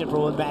appreciation for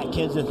what Matt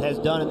Kenseth has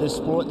done in this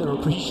sport, the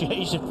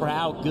appreciation for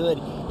how good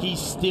he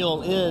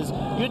still is.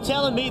 You're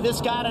telling me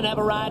this guy doesn't have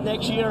a ride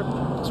next year?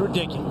 It's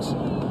ridiculous.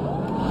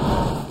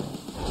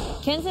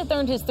 Kenseth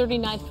earned his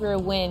 39th career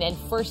win and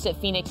first at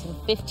Phoenix in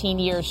 15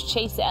 years.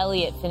 Chase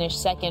Elliott finished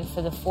second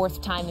for the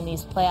 4th time in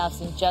these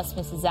playoffs and just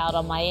misses out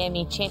on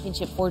Miami.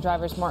 Championship 4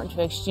 drivers Martin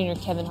Truex Jr.,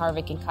 Kevin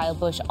Harvick, and Kyle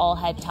Busch all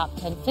had top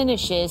 10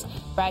 finishes.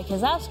 Brad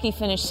Keselowski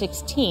finished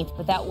 16th,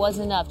 but that was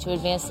enough to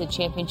advance to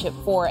Championship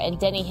 4. And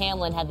Denny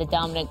Hamlin had the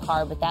dominant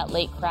car, but that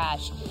late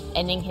crash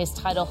ending his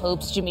title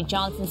hopes. Jimmy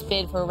Johnson's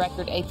bid for a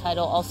record A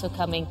title also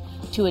coming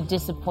to a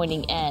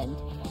disappointing end.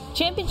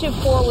 Championship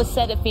 4 was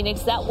set at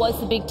Phoenix. That was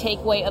the big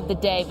takeaway of the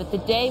day, but the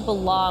day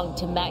belonged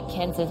to Matt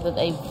Kenseth with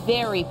a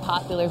very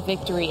popular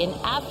victory. And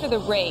after the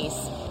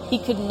race, he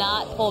could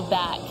not hold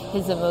back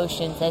his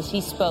emotions as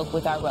he spoke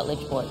with our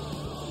Rutledge board.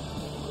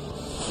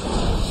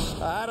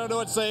 I don't know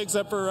what to say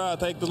except for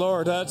thank the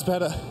Lord. It's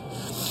been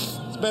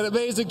an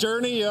amazing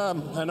journey.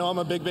 I know I'm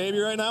a big baby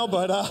right now,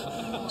 but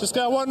just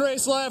got one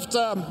race left.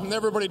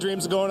 Everybody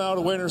dreams of going out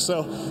a winner,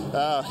 so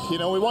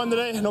we won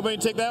today. Nobody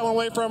take that one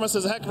away from us.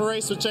 It's a heck of a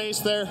race with Chase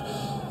there.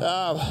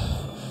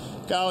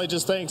 Golly,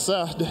 just thanks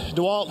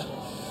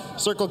DeWalt,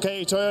 Circle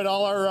K, Toyota,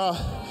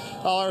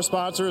 all our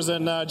sponsors,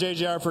 and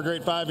JGR for a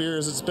great 5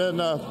 years. It's been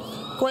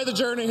quite the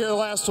journey here the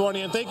last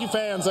 20, and thank you,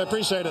 fans. I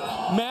appreciate it.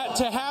 Matt,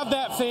 to have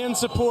that fan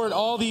support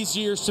all these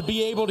years, to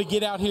be able to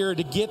get out here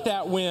to get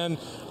that win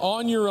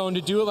on your own,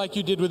 to do it like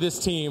you did with this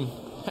team,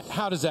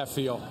 how does that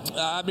feel?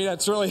 I mean,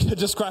 it's really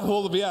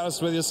indescribable, to be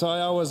honest with you. So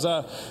I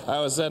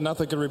was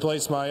nothing could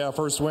replace my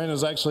first win. It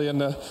was actually in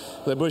the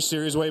Busch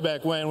Series way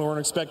back when. We weren't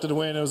expected to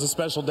win. It was a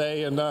special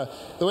day, and the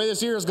way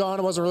this year has gone,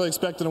 I wasn't really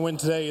expecting to win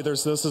today either.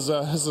 So this is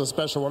a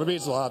special one. It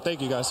means a lot.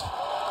 Thank you, guys.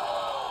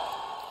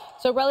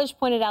 So Rutledge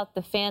pointed out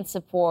the fan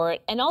support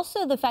and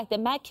also the fact that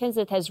Matt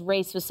Kenseth has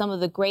raced with some of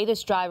the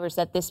greatest drivers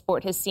that this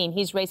sport has seen.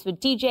 He's raced with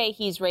DJ,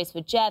 he's raced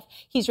with Jeff,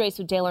 he's raced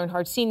with Dale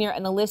Earnhardt Sr.,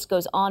 and the list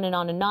goes on and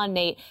on and on,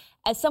 Nate.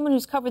 As someone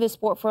who's covered this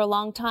sport for a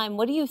long time,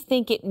 what do you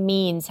think it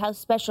means? How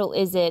special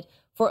is it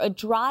for a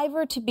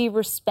driver to be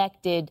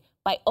respected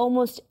by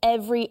almost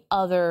every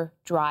other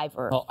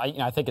driver? Well,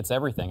 I think it's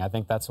everything. I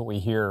think that's what we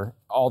hear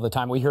all the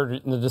time. We heard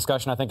in the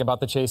discussion, I think, about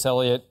the Chase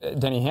Elliott,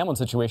 Denny Hamlin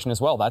situation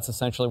as well. That's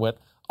essentially what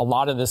a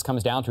lot of this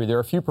comes down to. There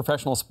are a few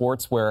professional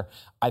sports where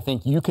I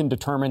think you can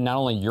determine not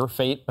only your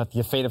fate, but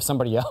the fate of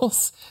somebody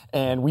else.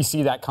 And we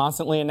see that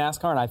constantly in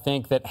NASCAR. And I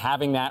think that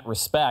having that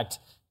respect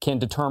can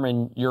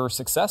determine your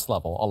success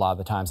level a lot of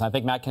the times. And I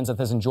think Matt Kenseth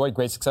has enjoyed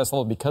great success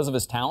level because of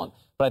his talent,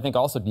 but I think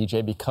also,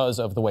 DJ, because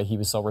of the way he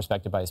was so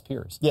respected by his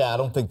peers. Yeah, I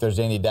don't think there's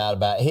any doubt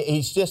about it.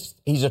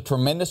 He's a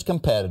tremendous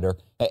competitor.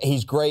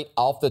 He's great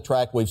off the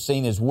track. We've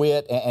seen his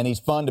wit, and he's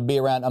fun to be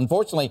around.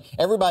 Unfortunately,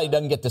 everybody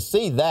doesn't get to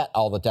see that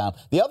all the time.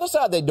 The other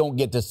side they don't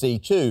get to see,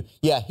 too,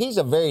 yeah, he's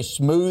a very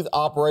smooth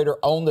operator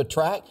on the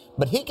track,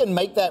 but he can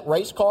make that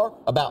race car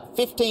about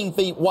 15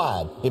 feet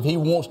wide if he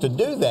wants to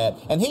do that,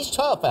 and he's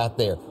tough out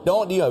there.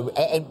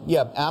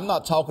 I'm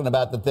not talking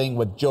about the thing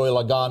with Joey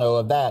Logano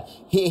of that.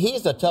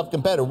 He's a tough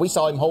competitor. We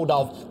saw him hold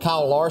off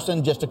Kyle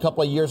Larson just a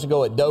couple of years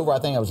ago at Dover. I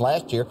think it was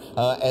last year,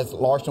 as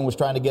Larson was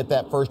trying to get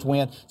that first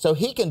win. So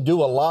he can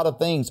do a lot of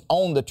things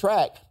on the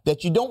track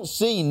that you don't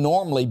see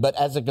normally, but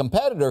as a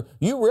competitor,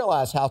 you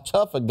realize how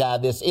tough a guy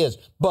this is.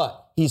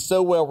 But he's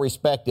so well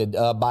respected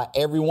by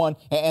everyone,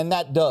 and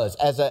that does.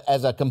 As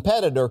a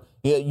competitor,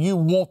 you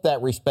want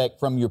that respect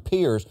from your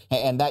peers,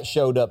 and that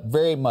showed up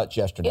very much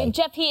yesterday.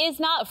 Jeff, he is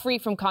not free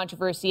from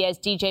controversy, as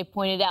DJ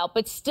pointed out,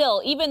 but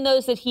still, even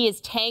those that he is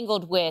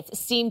tangled with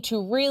seem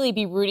to really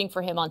be rooting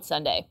for him on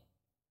Sunday.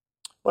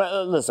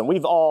 Well, listen,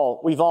 we've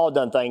all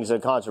done things that are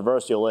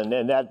controversial,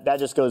 and that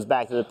just goes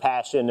back to the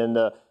passion and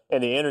the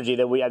energy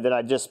that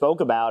I just spoke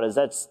about. Is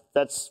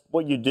that's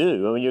what you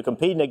do when you're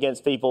competing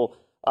against people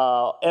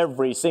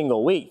every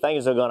single week.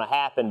 Things are going to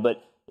happen.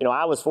 But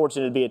I was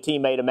fortunate to be a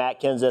teammate of Matt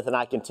Kenseth, and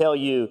I can tell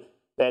you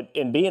that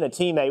in being a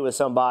teammate with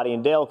somebody,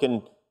 and Dale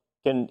can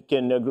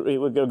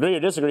agree or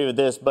disagree with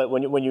this, but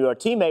when you are a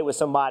teammate with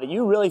somebody,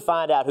 you really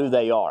find out who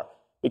they are,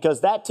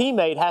 because that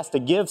teammate has to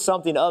give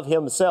something of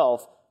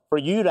himself for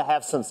you to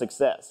have some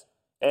success.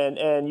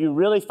 And you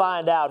really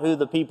find out who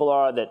the people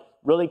are that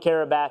really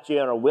care about you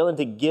and are willing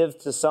to give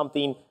to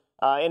something,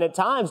 and at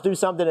times do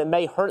something that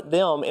may hurt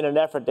them in an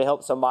effort to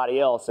help somebody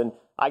else. And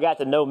I got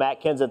to know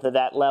Matt Kenseth at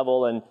that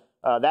level, and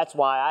that's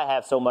why I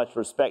have so much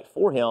respect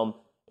for him,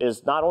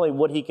 is not only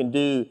what he can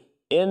do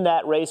in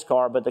that race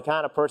car, but the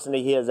kind of person that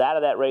he is out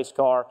of that race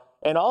car,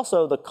 and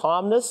also the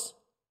calmness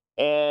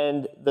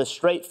and the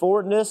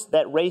straightforwardness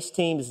that race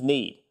teams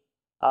need.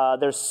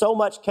 There's so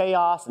much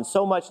chaos and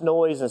so much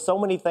noise and so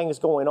many things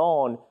going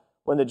on.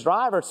 When the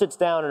driver sits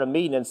down in a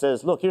meeting and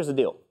says, look, here's the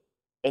deal,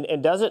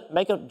 and doesn't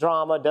make a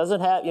drama,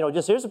 doesn't have,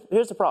 just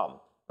here's the problem,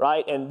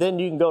 right? And then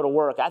you can go to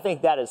work. I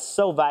think that is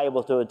so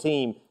valuable to a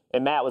team,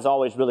 and Matt was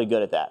always really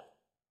good at that.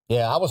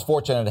 Yeah, I was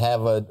fortunate to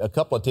have a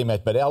couple of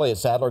teammates, but Elliott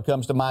Sadler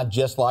comes to mind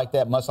just like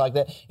that, much like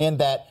that, in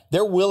that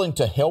they're willing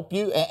to help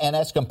you. And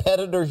as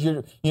competitors,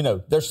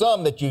 there's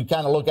some that you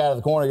kind of look out of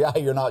the corner,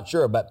 you're not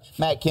sure, but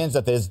Matt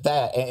Kenseth is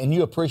that, and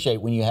you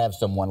appreciate when you have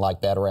someone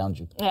like that around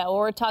you. Yeah, well,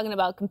 we're talking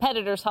about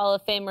competitors, Hall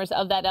of Famers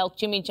of that ilk.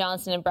 Jimmie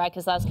Johnson and Brad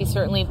Keselowski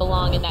certainly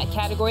belong in that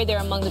category. They're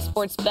among the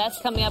sport's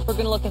best. Coming up, we're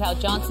going to look at how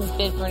Johnson's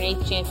bid for an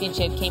 8th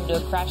championship came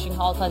to a crashing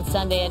halt on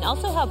Sunday, and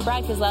also how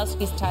Brad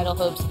Keselowski's title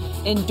hopes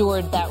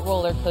endured that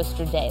roller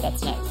coaster day.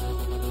 That's next.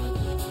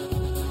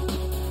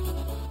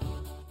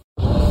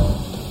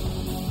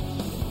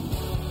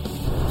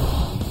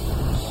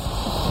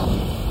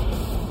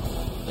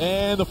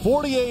 And the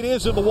 48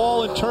 is in the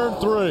wall in turn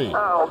 3.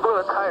 Oh, blew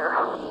a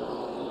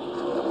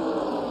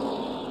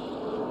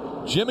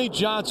tire. Jimmie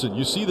Johnson,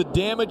 you see the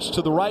damage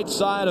to the right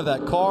side of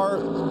that car.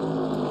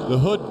 The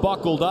hood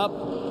buckled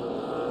up.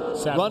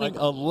 Running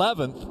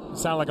 11th.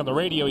 Sound like on the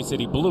radio he said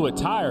he blew a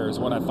tire is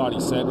what I thought he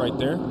said right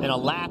there. And a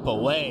lap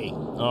away.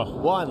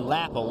 One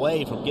lap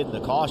away from getting the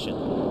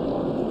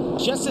caution.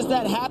 Just as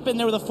that happened,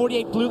 there where the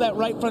 48 blew that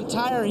right front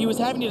tire, he was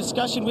having a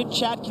discussion with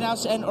Chad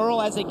Knaus and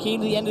Earl as they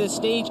came to the end of the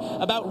stage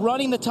about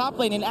running the top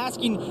lane and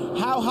asking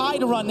how high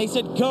to run. They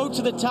said, go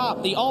to the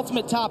top, the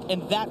ultimate top,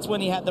 and that's when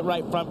he had the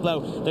right front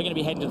blow. They're going to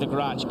be heading to the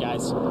garage,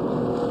 guys.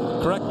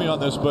 Correct me on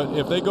this, but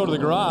if they go to the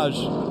garage,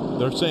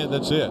 they're saying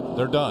that's it.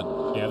 They're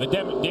done. Yeah, the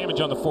damage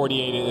on the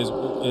 48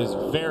 is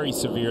very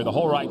severe. The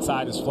whole right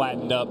side is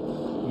flattened up.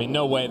 I mean,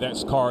 no way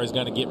this car is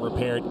going to get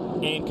repaired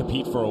and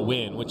compete for a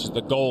win, which is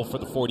the goal for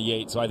the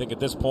 48. So I think at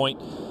this point,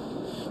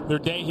 their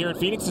day here in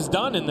Phoenix is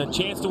done, and the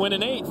chance to win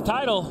an 8th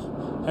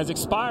title has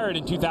expired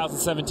in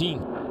 2017.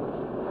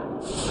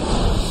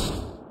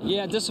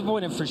 Yeah,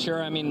 disappointed for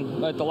sure. I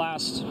mean, at the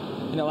last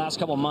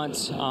couple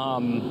months,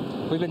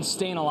 we've been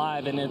staying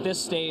alive, and at this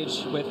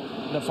stage, with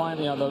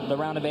the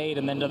round of 8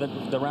 and then to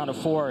the round of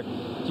 4,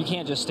 you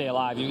can't just stay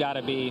alive. You got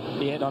to be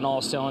hitting on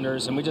all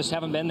cylinders, and we just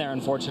haven't been there,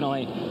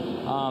 unfortunately.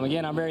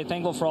 Again, I'm very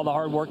thankful for all the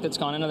hard work that's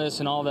gone into this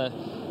and all the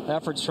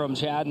efforts from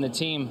Chad and the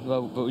team,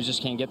 but we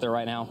just can't get there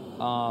right now.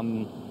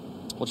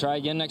 We'll try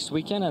again next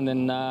weekend, and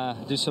then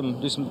do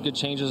some good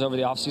changes over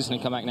the offseason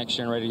and come back next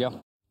year and ready to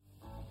go.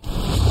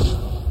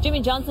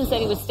 Jimmie Johnson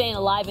said he was staying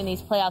alive in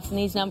these playoffs, and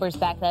these numbers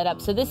back that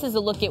up. So this is a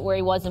look at where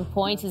he was in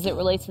points as it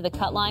relates to the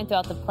cut line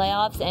throughout the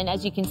playoffs. And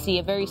as you can see,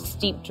 a very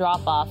steep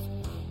drop-off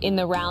in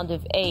the round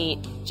of 8.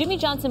 Jimmie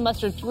Johnson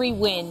mustered 3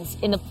 wins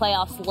in the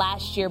playoffs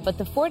last year, but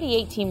the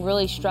 48 team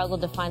really struggled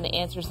to find the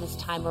answers this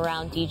time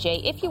around,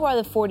 DJ. If you are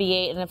the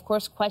 48, and of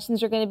course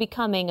questions are going to be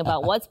coming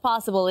about what's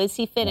possible, is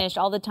he finished,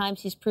 all the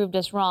times he's proved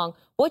us wrong,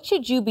 what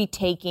should you be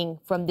taking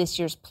from this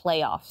year's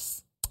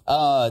playoffs?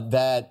 I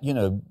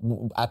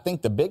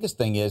think the biggest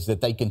thing is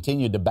that they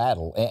continued to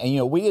battle.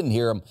 And we didn't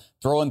hear them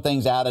throwing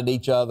things out at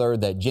each other,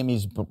 that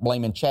Jimmy's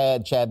blaming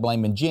Chad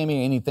blaming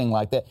Jimmy, anything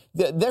like that.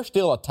 They're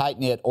still a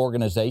tight-knit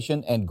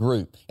organization and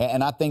group.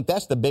 And I think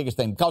that's the biggest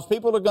thing, because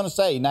people are going to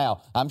say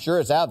now, I'm sure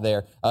it's out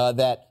there,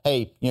 that,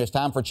 hey, it's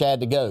time for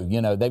Chad to go.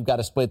 They've got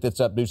to split this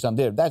up, do something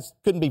different. That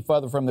couldn't be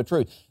further from the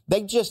truth.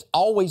 They've just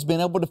always been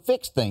able to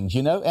fix things,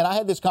 And I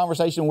had this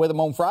conversation with them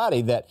on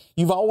Friday that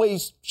you've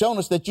always shown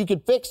us that you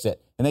could fix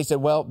it. And they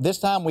said, well, this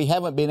time we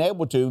haven't been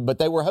able to, but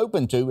they were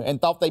hoping to and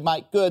thought they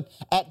might could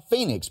at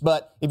Phoenix.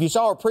 But if you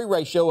saw our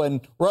pre-race show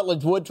in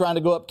Rutledge Wood trying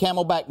to go up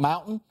Camelback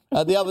Mountain,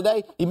 the other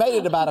day. He made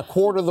it about a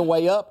quarter of the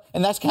way up,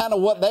 and that's kind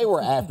of what they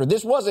were after.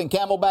 This wasn't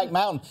Camelback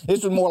Mountain.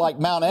 This was more like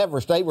Mount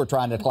Everest they were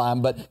trying to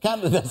climb, but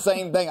kind of the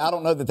same thing. I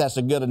don't know that that's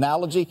a good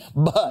analogy,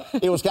 but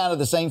it was kind of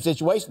the same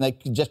situation. They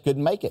just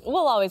couldn't make it.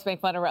 We'll always make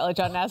fun of Rutledge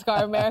on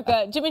NASCAR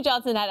America. Jimmy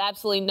Johnson had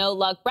absolutely no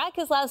luck. Brad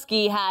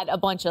Keselowski had a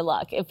bunch of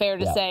luck, fair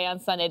to say, on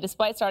Sunday,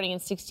 despite starting in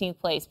 16th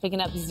place, picking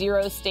up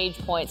 0 stage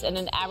points and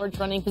an average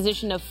running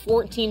position of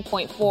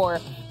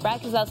 14.4.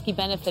 Brad Keselowski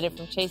benefited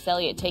from Chase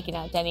Elliott taking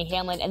out Denny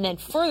Hamlin and then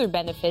further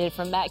benefited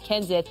from Matt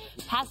Kenseth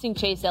passing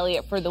Chase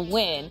Elliott for the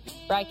win.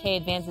 Brad K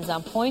advances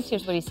on points.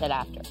 Here's what he said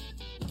after.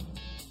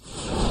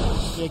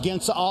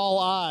 Against all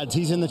odds,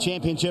 he's in the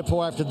championship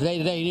 4 after the day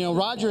today. You know,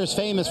 Roger is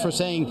famous for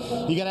saying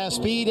you got to have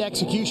speed,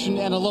 execution,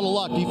 and a little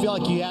luck. Do you feel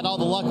like you had all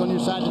the luck on your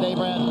side today,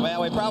 Brad?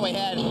 Well, we probably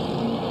had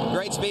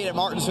great speed at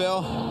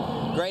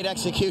Martinsville, great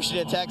execution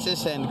at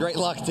Texas, and great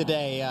luck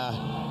today.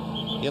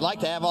 You'd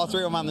like to have all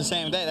 3 of them on the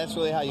same day. That's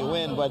really how you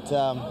win, but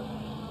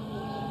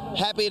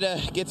happy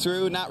to get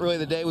through. Not really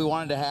the day we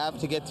wanted to have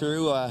to get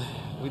through.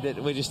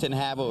 We just didn't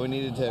have what we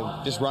needed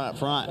to just run up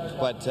front,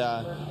 but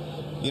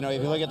you know,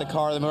 if you look at the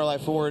car, the Miller Lite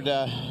Ford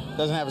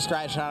doesn't have a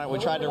scratch on it. We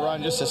tried to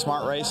run just a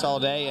smart race all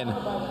day, and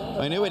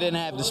we knew we didn't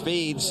have the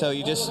speed, so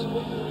you just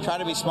try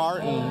to be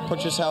smart and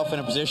put yourself in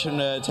a position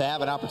to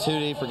have an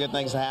opportunity for good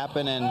things to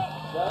happen. And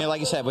you know, like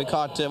you said, we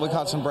caught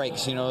some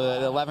breaks. You know,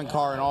 the 11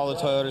 car and all the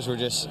Toyotas were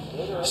just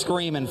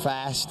screaming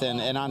fast,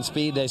 and on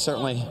speed they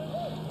certainly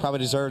probably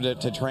deserved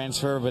to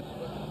transfer, but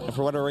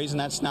for whatever reason,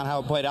 that's not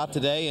how it played out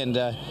today, and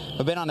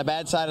we've been on the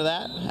bad side of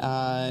that,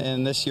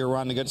 and this year we're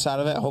on the good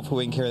side of it.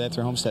 Hopefully we can carry that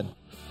through Homestead.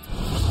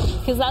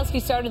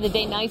 Keselowski started the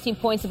day 19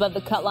 points above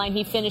the cut line.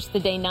 He finished the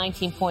day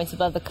 19 points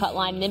above the cut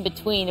line. And in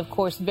between, of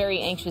course, very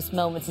anxious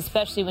moments,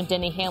 especially when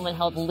Denny Hamlin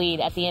held the lead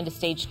at the end of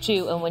stage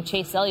 2 and when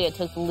Chase Elliott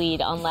took the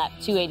lead on lap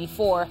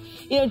 284.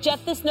 You know,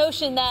 Jeff, this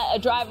notion that a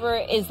driver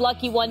is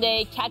lucky one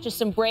day, catches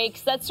some breaks,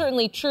 that's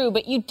certainly true.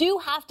 But you do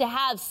have to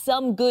have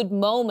some good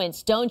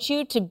moments, don't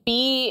you, to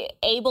be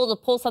able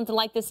to pull something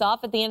like this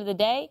off at the end of the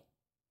day?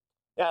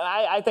 Yeah,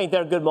 I think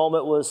their good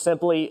moment was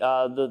simply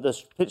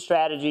the pit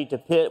strategy to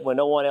pit when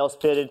no one else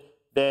pitted.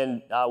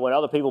 Then when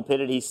other people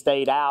pitted, he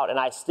stayed out. And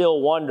I still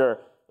wonder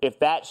if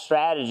that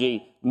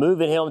strategy,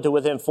 moving him to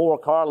within 4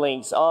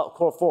 cars of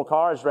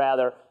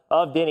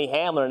Denny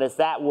Hamlin, is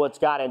that what's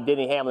got in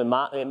Denny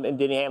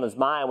Hamlin's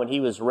mind when he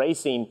was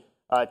racing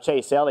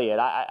Chase Elliott?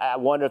 I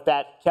wonder if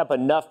that kept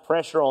enough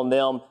pressure on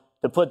them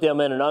to put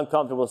them in an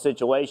uncomfortable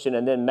situation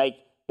and then make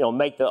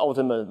the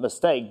ultimate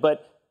mistake.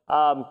 But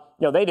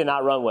you know, they did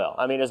not run well.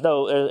 I mean, there's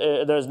no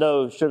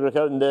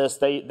sugarcoating this.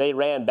 They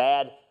ran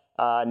bad.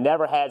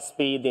 Never had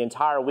speed the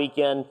entire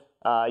weekend.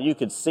 You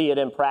could see it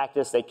in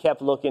practice. They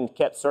kept looking,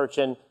 kept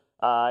searching.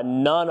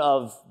 None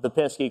of the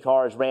Penske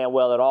cars ran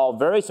well at all.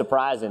 Very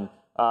surprising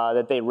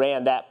that they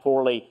ran that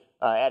poorly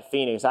at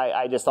Phoenix.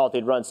 I just thought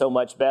they'd run so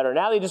much better.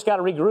 Now they just got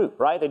to regroup,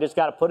 right? They just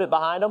got to put it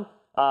behind them.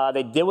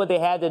 They did what they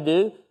had to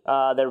do.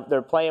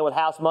 They're playing with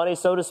house money,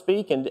 so to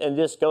speak, and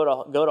just go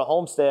to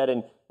Homestead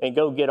and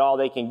go get all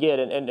they can get.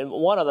 And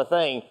one other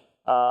thing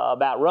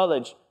about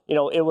Rutledge, you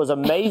know, it was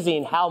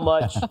amazing how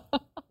much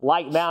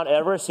like Mount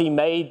Everest he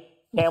made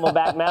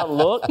Camelback Mountain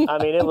look. I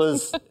mean,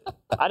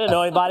 I didn't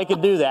know anybody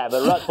could do that,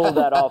 but Rut pulled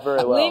that off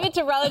very well. Leave it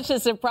to Rutledge to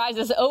surprise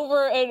us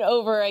over and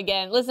over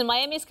again. Listen,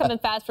 Miami's coming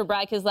fast for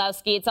Brad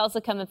Keselowski. It's also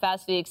coming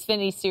fast for the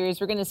Xfinity Series.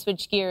 We're going to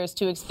switch gears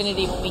to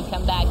Xfinity when we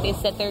come back. They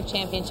set their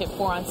championship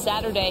 4 on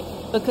Saturday,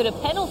 but could a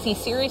penalty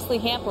seriously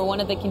hamper one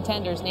of the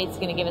contenders? Nate's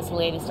going to give us the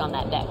latest on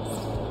that next.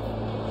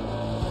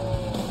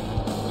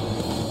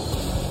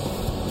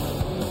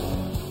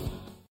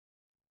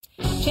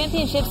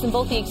 Championships in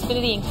both the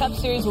Xfinity and Cup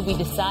Series will be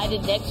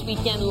decided next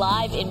weekend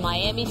live in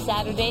Miami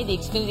Saturday. The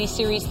Xfinity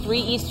Series 3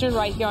 Eastern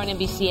right here on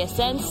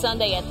NBCSN.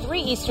 Sunday at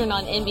 3 Eastern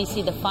on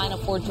NBC, the final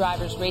 4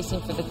 drivers racing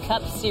for the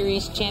Cup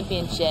Series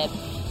Championship.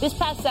 This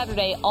past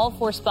Saturday, all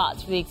 4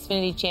 spots for the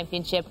Xfinity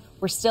Championship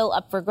were still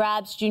up for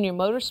grabs. Junior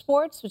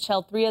Motorsports, which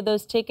held 3 of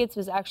those tickets,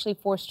 was actually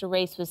forced to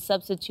race with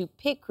substitute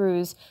pit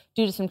crews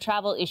due to some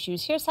travel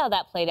issues. Here's how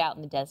that played out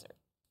in the desert.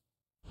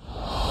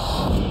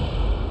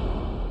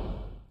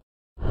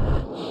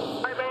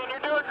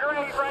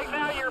 Right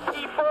now, you're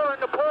P4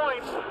 in the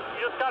points.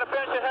 You just got to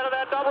finish ahead of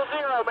that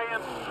 0-0,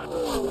 man.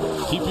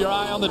 Keep your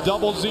eye on the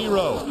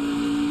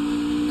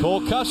 0-0.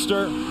 Cole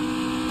Custer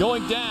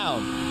going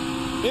down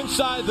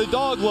inside the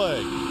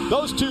dogleg.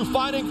 Those 2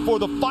 fighting for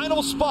the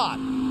final spot.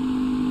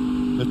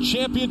 The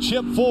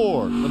championship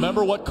 4.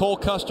 Remember what Cole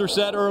Custer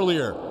said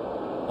earlier.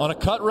 On a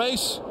cut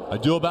race, I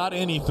do about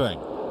anything.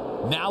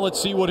 Now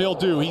let's see what he'll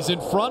do. He's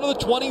in front of the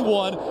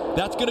 21.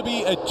 That's going to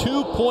be a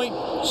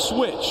 2-point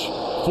switch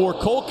for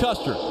Cole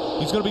Custer.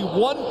 He's going to be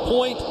 1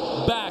 point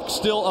back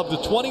still of the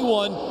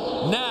 21.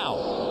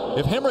 Now,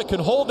 if Hemrick can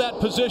hold that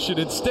position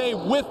and stay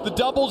with the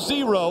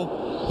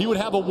 0-0, he would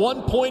have a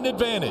 1-point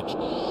advantage.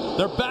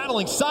 They're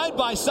battling side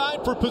by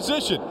side for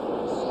position.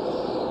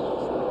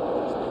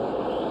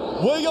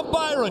 William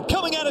Byron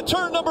coming out of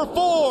turn number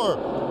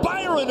 4. Byron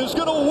Byron is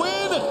going to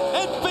win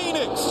at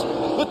Phoenix.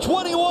 The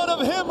 21 of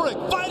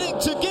Hemrick fighting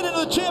to get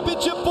into the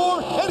championship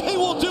 4, and he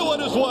will do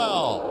it as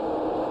well.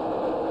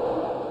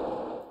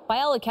 By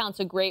all accounts,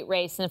 a great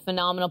race and a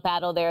phenomenal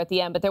battle there at the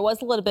end. But there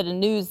was a little bit of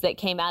news that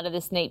came out of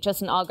this, Nate.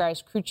 Justin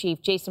Allgaier's crew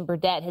chief, Jason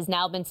Burdett, has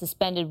now been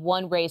suspended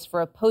one race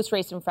for a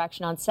post-race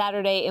infraction on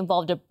Saturday,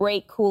 involved a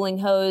brake cooling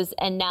hose,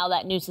 and now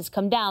that news has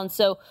come down.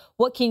 So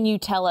what can you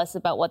tell us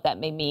about what that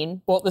may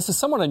mean? Well, this is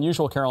somewhat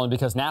unusual, Carolyn,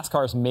 because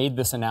NASCAR's made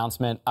this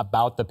announcement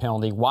about the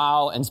penalty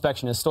while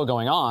inspection is still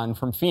going on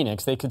from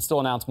Phoenix. They could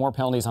still announce more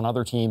penalties on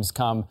other teams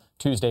come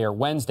Tuesday or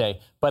Wednesday.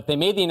 But they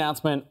made the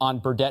announcement on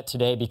Burdett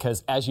today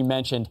because, as you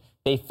mentioned,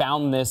 they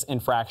found this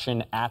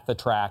infraction at the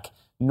track.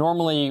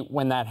 Normally,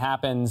 when that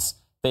happens,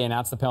 they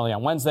announce the penalty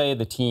on Wednesday,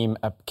 the team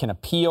can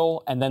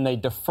appeal, and then they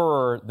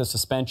defer the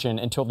suspension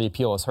until the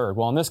appeal is heard.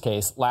 Well, in this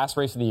case, last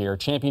race of the year,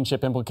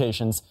 championship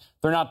implications,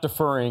 they're not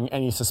deferring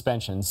any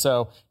suspensions.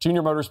 So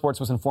Junior Motorsports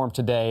was informed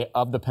today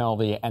of the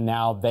penalty, and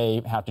now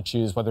they have to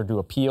choose whether to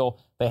appeal.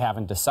 They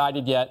haven't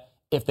decided yet.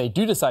 If they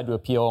do decide to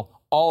appeal,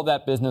 all of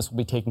that business will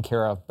be taken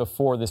care of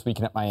before this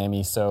weekend at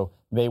Miami, so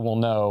they will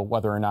know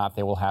whether or not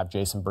they will have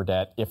Jason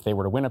Burdett if they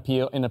were to win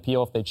an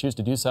appeal, if they choose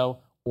to do so,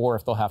 or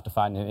if they'll have to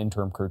find an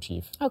interim crew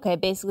chief. Okay,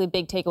 basically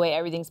big takeaway.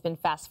 Everything's been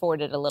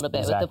fast-forwarded a little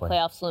bit with the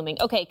playoffs looming.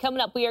 Okay, coming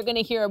up, we are going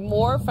to hear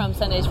more from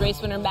Sunday's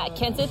race winner, Matt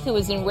Kenseth, who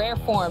was in rare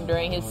form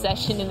during his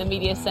session in the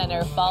media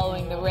center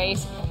following the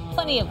race.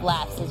 Plenty of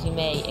laughs, as you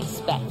may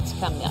expect,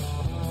 coming up.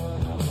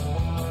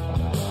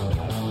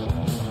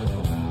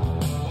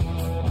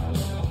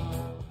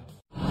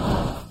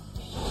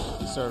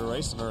 Started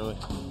racing early.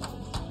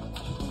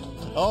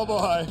 Oh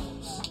boy.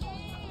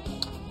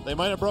 They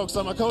might have broke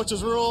some of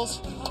Coach's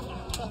rules.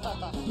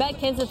 Matt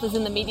Kenseth was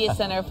in the media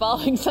center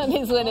following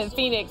Sunday's win at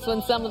Phoenix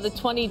when some of the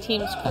 20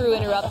 team's crew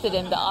interrupted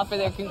him to offer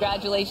their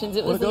congratulations.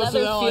 It was another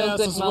feel-good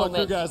this is moment. What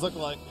crew guys look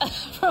like.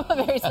 From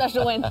a very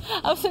special win.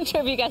 I wasn't sure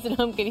if you guys at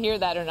home could hear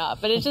that or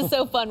not, but it's just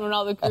so fun when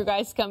all the crew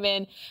guys come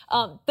in.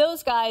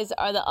 Those guys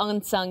are the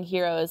unsung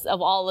heroes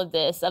of all of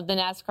this, of the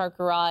NASCAR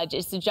garage.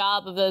 It's the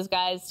job of those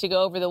guys to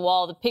go over the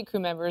wall, the pit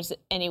crew members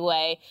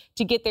anyway,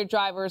 to get their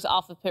drivers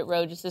off of pit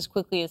road just as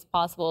quickly as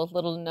possible with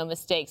little to no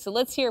mistakes. So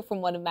let's hear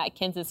from one of Matt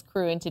Kenseth's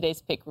crew in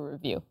today's pit crew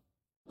review.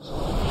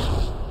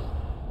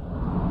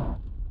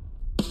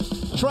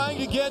 Trying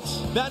to get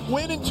that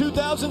win in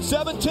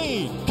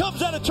 2017.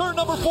 Comes out of turn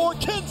number 4.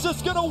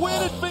 Kenseth's going to win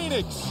at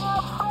Phoenix.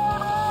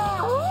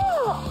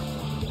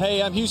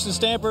 Hey, I'm Houston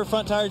Stamper,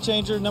 front tire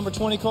changer, number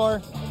 20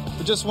 car.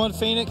 We just won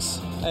Phoenix,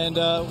 and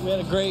we had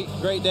a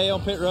great day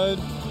on pit road.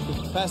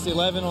 We passed the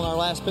 11 on our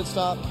last pit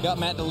stop. Got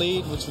Matt to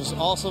lead, which was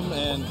awesome,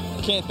 and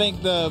can't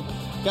thank the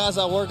guys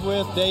I work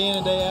with day in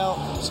and day out.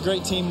 It's a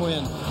great team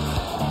win.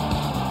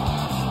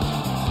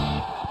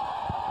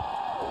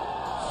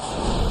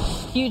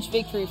 Huge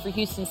victory for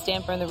Houston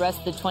Stamper and the rest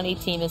of the 20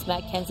 team as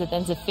Matt Kenseth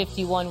ends a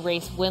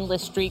 51-race winless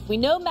streak. We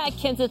know Matt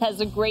Kenseth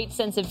has a great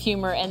sense of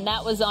humor, and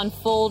that was on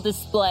full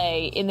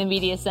display in the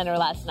media center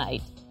last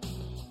night.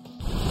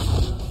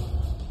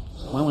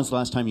 When was the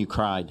last time you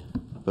cried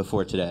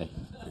before today?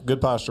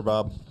 Good posture,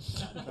 Bob.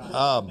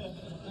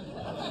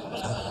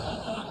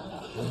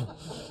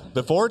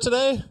 Before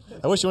today?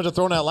 I wish you would have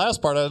thrown that last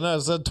part. I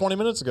said 20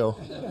 minutes ago.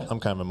 I'm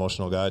kind of an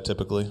emotional guy,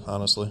 typically,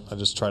 honestly. I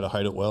just try to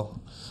hide it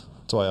well.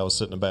 That's why I was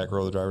sitting in the back row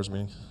of the driver's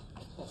meeting.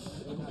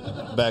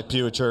 Back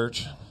pew at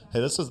church. Hey,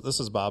 this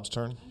is Bob's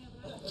turn.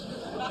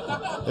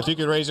 If you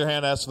could raise your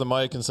hand, ask for the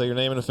mic, and say your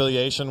name and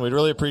affiliation, we'd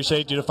really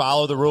appreciate you to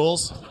follow the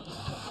rules.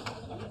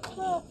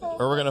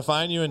 Or we're going to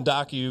find you and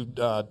dock you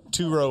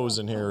 2 rows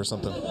in here or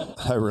something.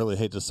 I really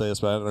hate to say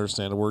this, but I don't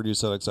understand a word you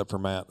said except for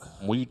Matt.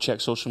 Will you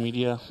check social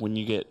media when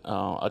you get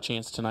a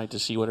chance tonight to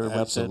see what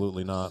everybody said?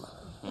 Absolutely not.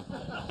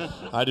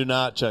 I do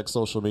not check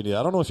social media.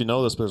 I don't know if you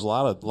know this, but there's a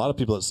lot of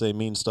people that say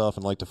mean stuff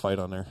and like to fight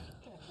on there.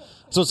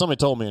 That's what somebody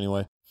told me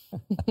anyway.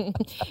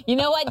 You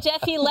know what,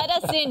 Jeff? He let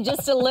us in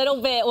just a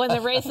little bit when the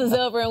race was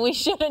over, and we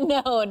should have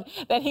known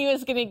that he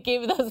was going to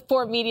give those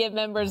poor media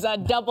members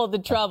double the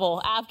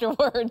trouble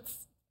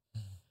afterwards.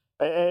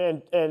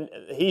 And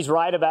he's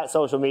right about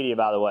social media,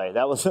 by the way.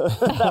 That was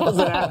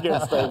an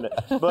accurate statement.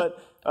 But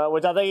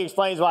which I think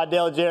explains why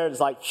Dale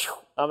Jarrett's like,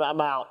 I'm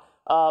out.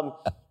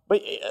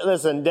 But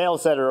listen, Dale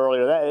said it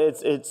earlier.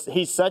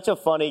 He's such a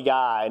funny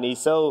guy, and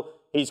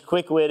he's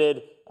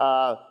quick-witted.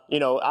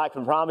 I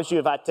can promise you,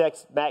 if I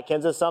text Matt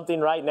Kenseth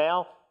something right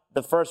now,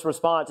 the first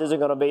response isn't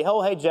going to be,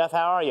 "Oh, hey Jeff,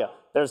 how are you?"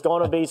 There's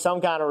going to be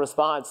some kind of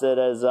response that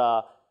is.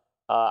 I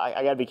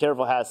got to be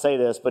careful how I say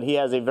this, but he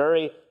has a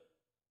very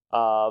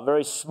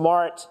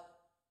smart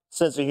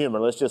sense of humor.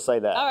 Let's just say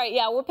that. All right,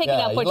 we're picking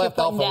up what you're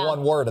putting down.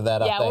 One word of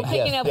that, I think. We're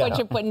picking up what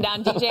you're putting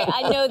down, DJ.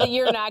 I know that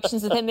your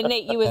interactions with him, and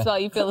Nate, you as well,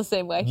 you feel the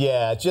same way.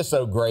 Yeah, it's just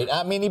so great.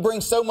 I mean, he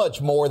brings so much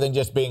more than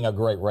just being a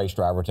great race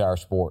driver to our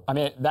sport. I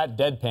mean, that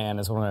deadpan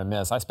is what I'm going to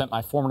miss. I spent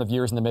my formative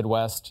years in the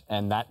Midwest,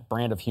 and that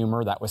brand of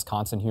humor, that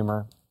Wisconsin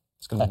humor,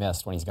 it's going to be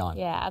missed when he's gone.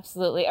 Yeah,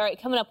 absolutely. All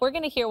right, coming up, we're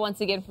going to hear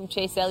once again from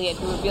Chase Elliott,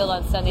 who revealed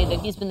on Sunday that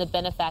he's been the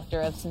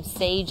benefactor of some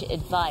sage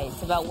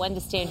advice about when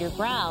to stand your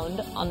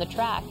ground on the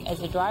track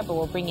as a driver.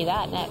 We'll bring you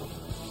that next.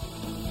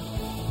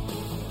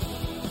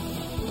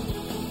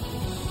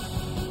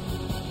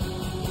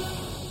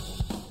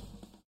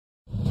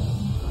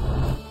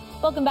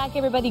 Welcome back,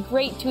 everybody.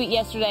 Great tweet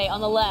yesterday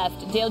on the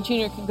left. Dale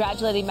Jr.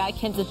 congratulating Matt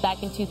Kenseth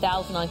back in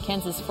 2000 on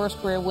Kenseth's first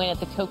career win at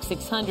the Coke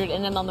 600.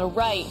 And then on the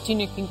right,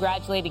 Jr.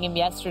 congratulating him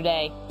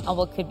yesterday on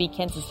what could be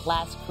Kenseth's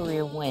last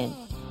career win.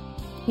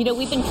 You know,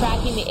 we've been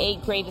tracking the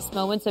 8 greatest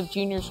moments of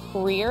Jr.'s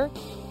career.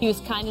 He was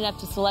kind enough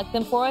to select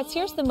them for us.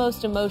 Here's the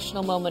most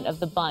emotional moment of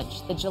the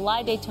bunch. The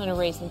July Daytona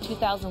race in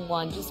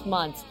 2001, just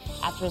months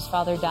after his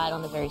father died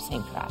on the very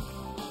same track.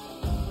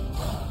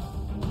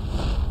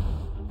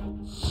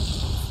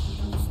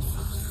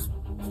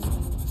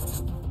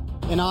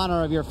 In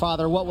honor of your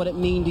father, what would it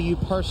mean to you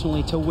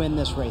personally to win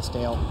this race,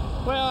 Dale?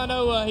 Well, I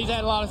know he's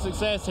had a lot of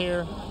success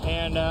here,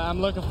 and I'm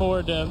looking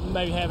forward to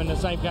maybe having the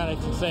same kind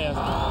of success.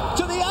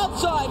 To the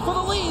outside for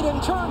the lead in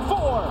turn 4.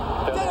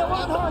 Dale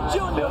Earnhardt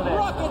Jr.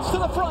 rockets to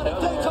the front at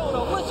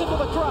Daytona. Listen to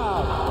the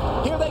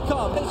crowd. Here they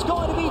come. It's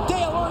going to be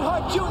Dale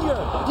Earnhardt Jr.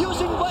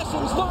 using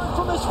lessons learned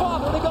from his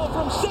father to go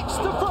from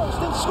 6th to 1st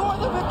and score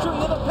the victory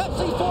in the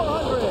Pepsi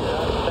 400.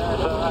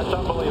 That's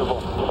unbelievable.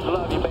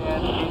 Love you,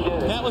 man. You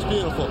did it. That was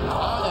beautiful.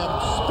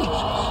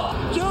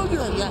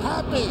 Junior, you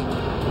happy?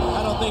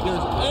 I don't think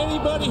there's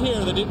anybody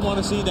here that didn't want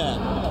to see that.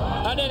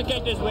 I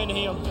dedicate this win to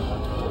him.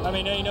 I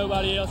mean, there ain't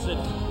nobody else that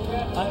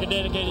I could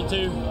dedicate it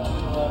to,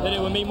 that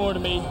it would mean more to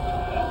me.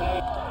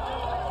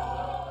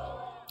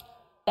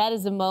 That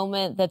is a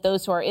moment that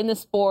those who are in the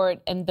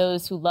sport and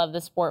those who love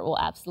the sport will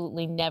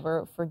absolutely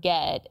never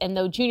forget. And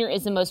though Junior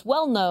is the most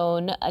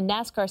well-known,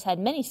 NASCAR's had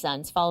many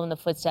sons follow in the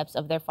footsteps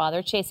of their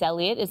father. Chase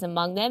Elliott is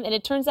among them, and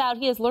it turns out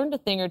he has learned a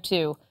thing or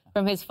two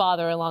from his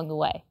father along the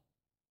way.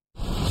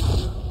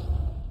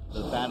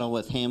 The battle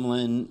with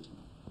Hamlin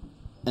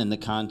and the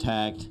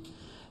contact,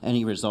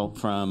 any result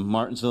from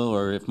Martinsville,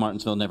 or if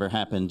Martinsville never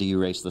happened, do you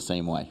race the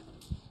same way?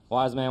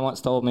 Wise man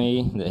once told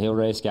me that he'll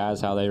race guys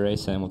how they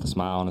race him, with a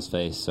smile on his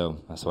face. So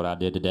that's what I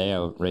did today.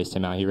 I raced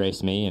him how he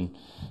raced me, and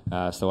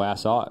that's the way I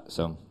saw it.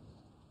 So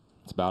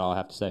that's about all I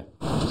have to say.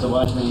 So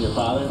wise man, your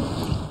father?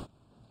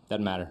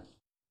 Doesn't matter.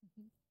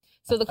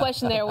 So the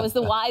question there was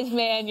the wise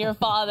man, your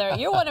father.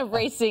 You're one of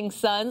racing's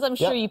sons. I'm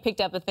sure you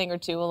picked up a thing or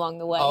two along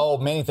the way. Oh,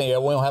 many things.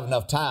 We don't have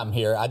enough time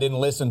here. I didn't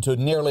listen to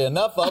nearly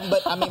enough of them.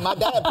 But, I mean, my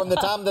dad, from the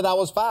time that I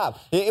was 5,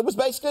 it was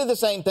basically the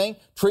same thing.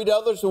 Treat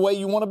others the way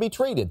you want to be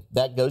treated.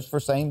 That goes for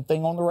same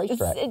thing on the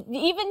racetrack.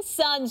 Even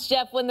sons,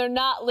 Jeff, when they're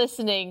not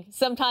listening,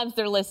 sometimes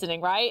they're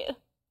listening, right?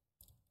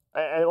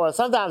 Well,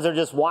 sometimes they're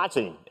just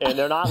watching and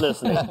they're not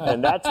listening,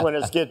 and that's when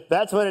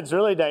it's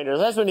really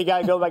dangerous. That's when you got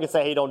to go back and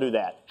say, "Hey, don't do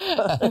that."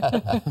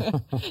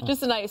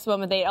 Just a nice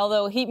moment.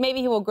 Although maybe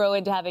he will grow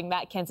into having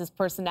Matt Kenseth's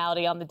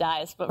personality on the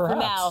dais, but Perhaps.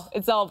 for now,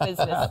 it's all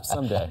business.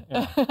 Someday.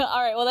 Yeah.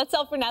 All right, well, that's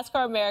all for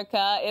NASCAR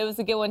America. It was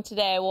a good one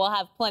today. We'll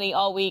have plenty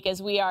all week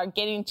as we are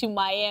getting to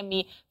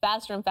Miami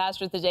faster and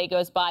faster as the day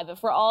goes by. But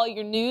for all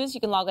your news, you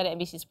can log on to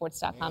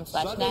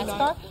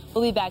NBCSports.com/NASCAR.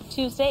 We'll be back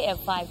Tuesday at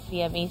 5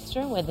 p.m.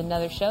 Eastern with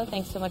another show.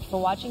 Thanks so much for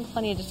watching.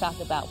 Plenty to talk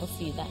about. We'll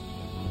see you then.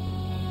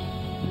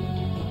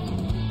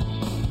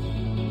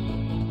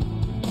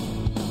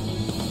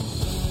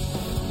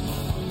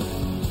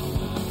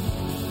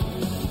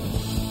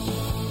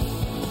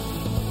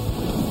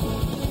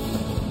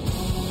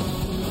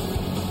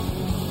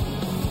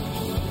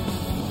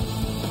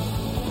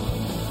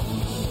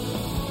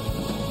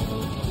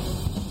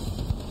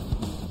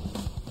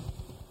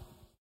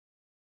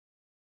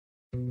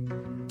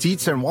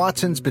 Dietz &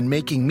 Watson's been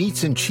making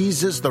meats and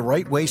cheeses the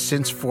right way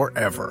since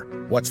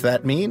forever. What's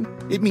that mean?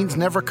 It means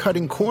never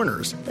cutting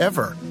corners,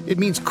 ever. It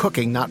means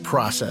cooking, not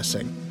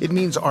processing. It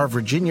means our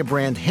Virginia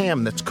brand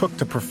ham that's cooked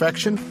to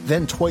perfection,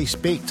 then twice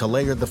baked to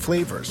layer the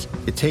flavors.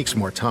 It takes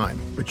more time,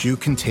 but you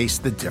can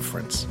taste the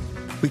difference.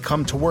 We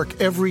come to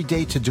work every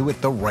day to do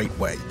it the right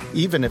way,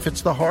 even if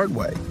it's the hard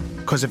way.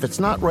 Because if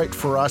it's not right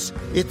for us,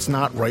 it's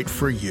not right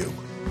for you.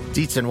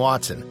 Dietz &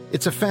 Watson,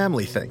 it's a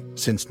family thing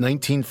since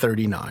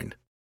 1939.